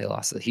 They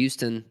lost to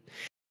Houston.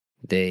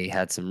 They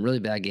had some really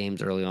bad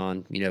games early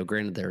on.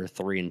 Granted, they're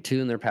 3-2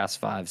 in their past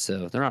 5,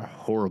 so they're not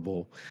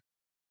horrible.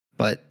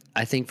 But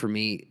I think for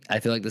me,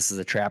 I feel like this is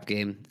a trap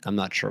game. I'm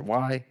not sure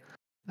why.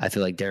 I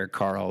feel like Derek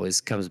Carr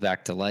always comes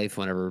back to life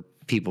whenever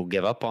people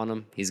give up on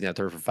him. He's going to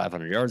throw for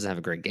 500 yards and have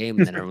a great game,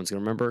 and then everyone's going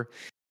to remember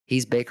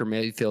he's Baker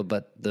Mayfield,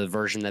 but the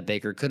version that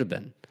Baker could have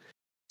been.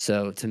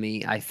 So to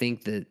me, I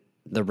think that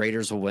the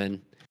Raiders will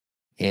win,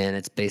 and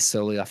it's based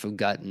solely off of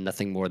gut and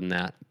nothing more than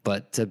that.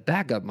 But to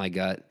back up my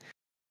gut,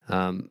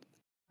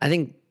 I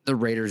think the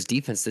Raiders'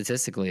 defense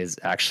statistically has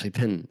actually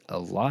been a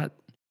lot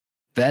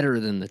better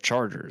than the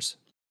Chargers.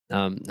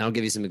 I'll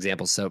give you some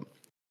examples. So,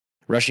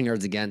 rushing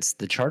yards against,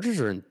 the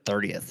Chargers are in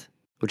 30th,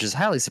 which is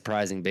highly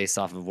surprising based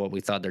off of what we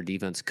thought their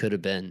defense could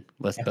have been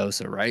with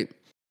Bosa, right?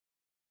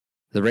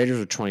 The Raiders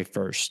are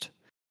 21st.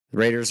 The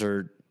Raiders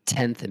are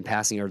 10th in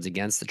passing yards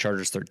against, the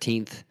Chargers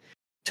 13th.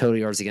 Total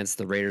yards against,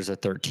 the Raiders are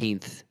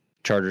 13th,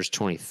 Chargers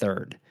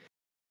 23rd.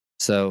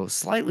 So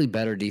slightly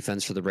better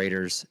defense for the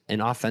Raiders, and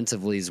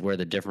offensively is where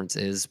the difference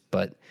is,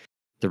 but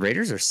the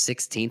Raiders are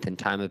 16th in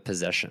time of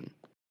possession.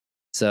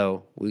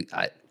 So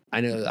I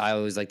know I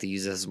always like to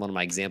use this as one of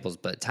my examples,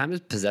 but time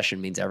of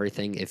possession means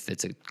everything if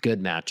it's a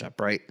good matchup,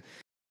 right?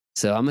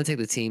 So I'm going to take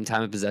the team,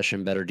 time of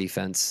possession, better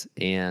defense,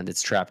 and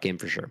it's trap game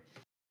for sure.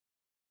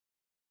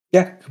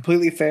 Yeah,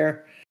 completely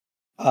fair.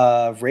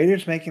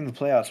 Raiders making the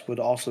playoffs would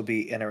also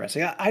be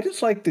interesting. I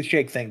just like to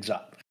shake things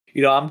up.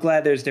 I'm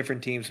glad there's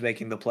different teams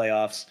making the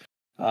playoffs.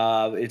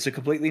 It's a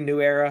completely new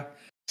era.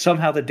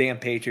 Somehow the damn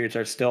Patriots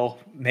are still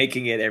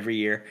making it every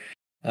year.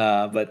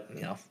 But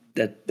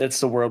that's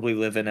the world we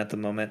live in at the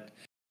moment.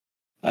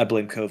 I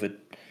blame COVID.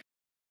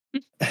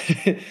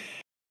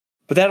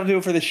 But that'll do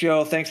it for the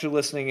show. Thanks for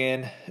listening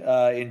in.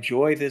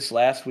 Enjoy this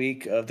last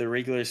week of the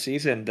regular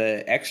season,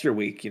 the extra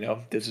week.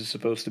 This is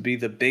supposed to be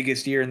the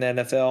biggest year in the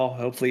NFL.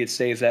 Hopefully it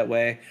stays that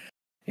way.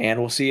 And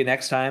we'll see you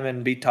next time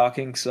and be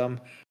talking some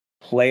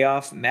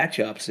playoff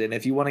matchups. And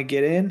if you want to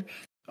get in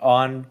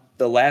on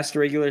the last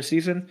regular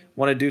season,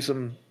 want to do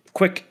some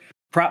quick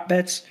prop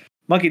bets,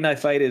 Monkey Knife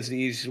Fight is the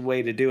easiest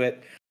way to do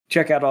it.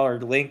 Check out our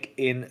link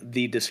in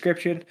the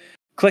description.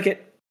 Click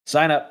it,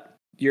 sign up.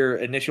 Your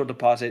initial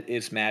deposit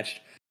is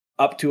matched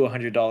up to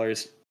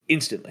 $100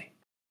 instantly.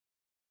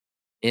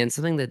 And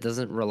something that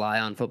doesn't rely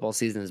on football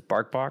season is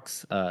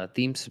BarkBox,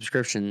 theme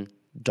subscription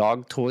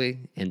dog toy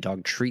and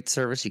dog treat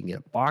service. You can get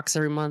a box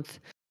every month,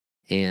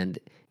 and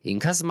you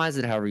can customize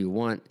it however you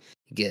want.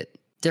 You get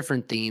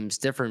different themes,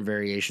 different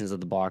variations of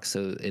the box,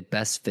 so it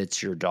best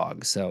fits your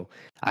dog. So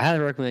I highly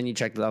recommend you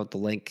check out the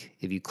link.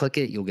 If you click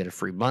it, you'll get a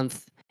free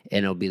month,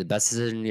 and it'll be the best decision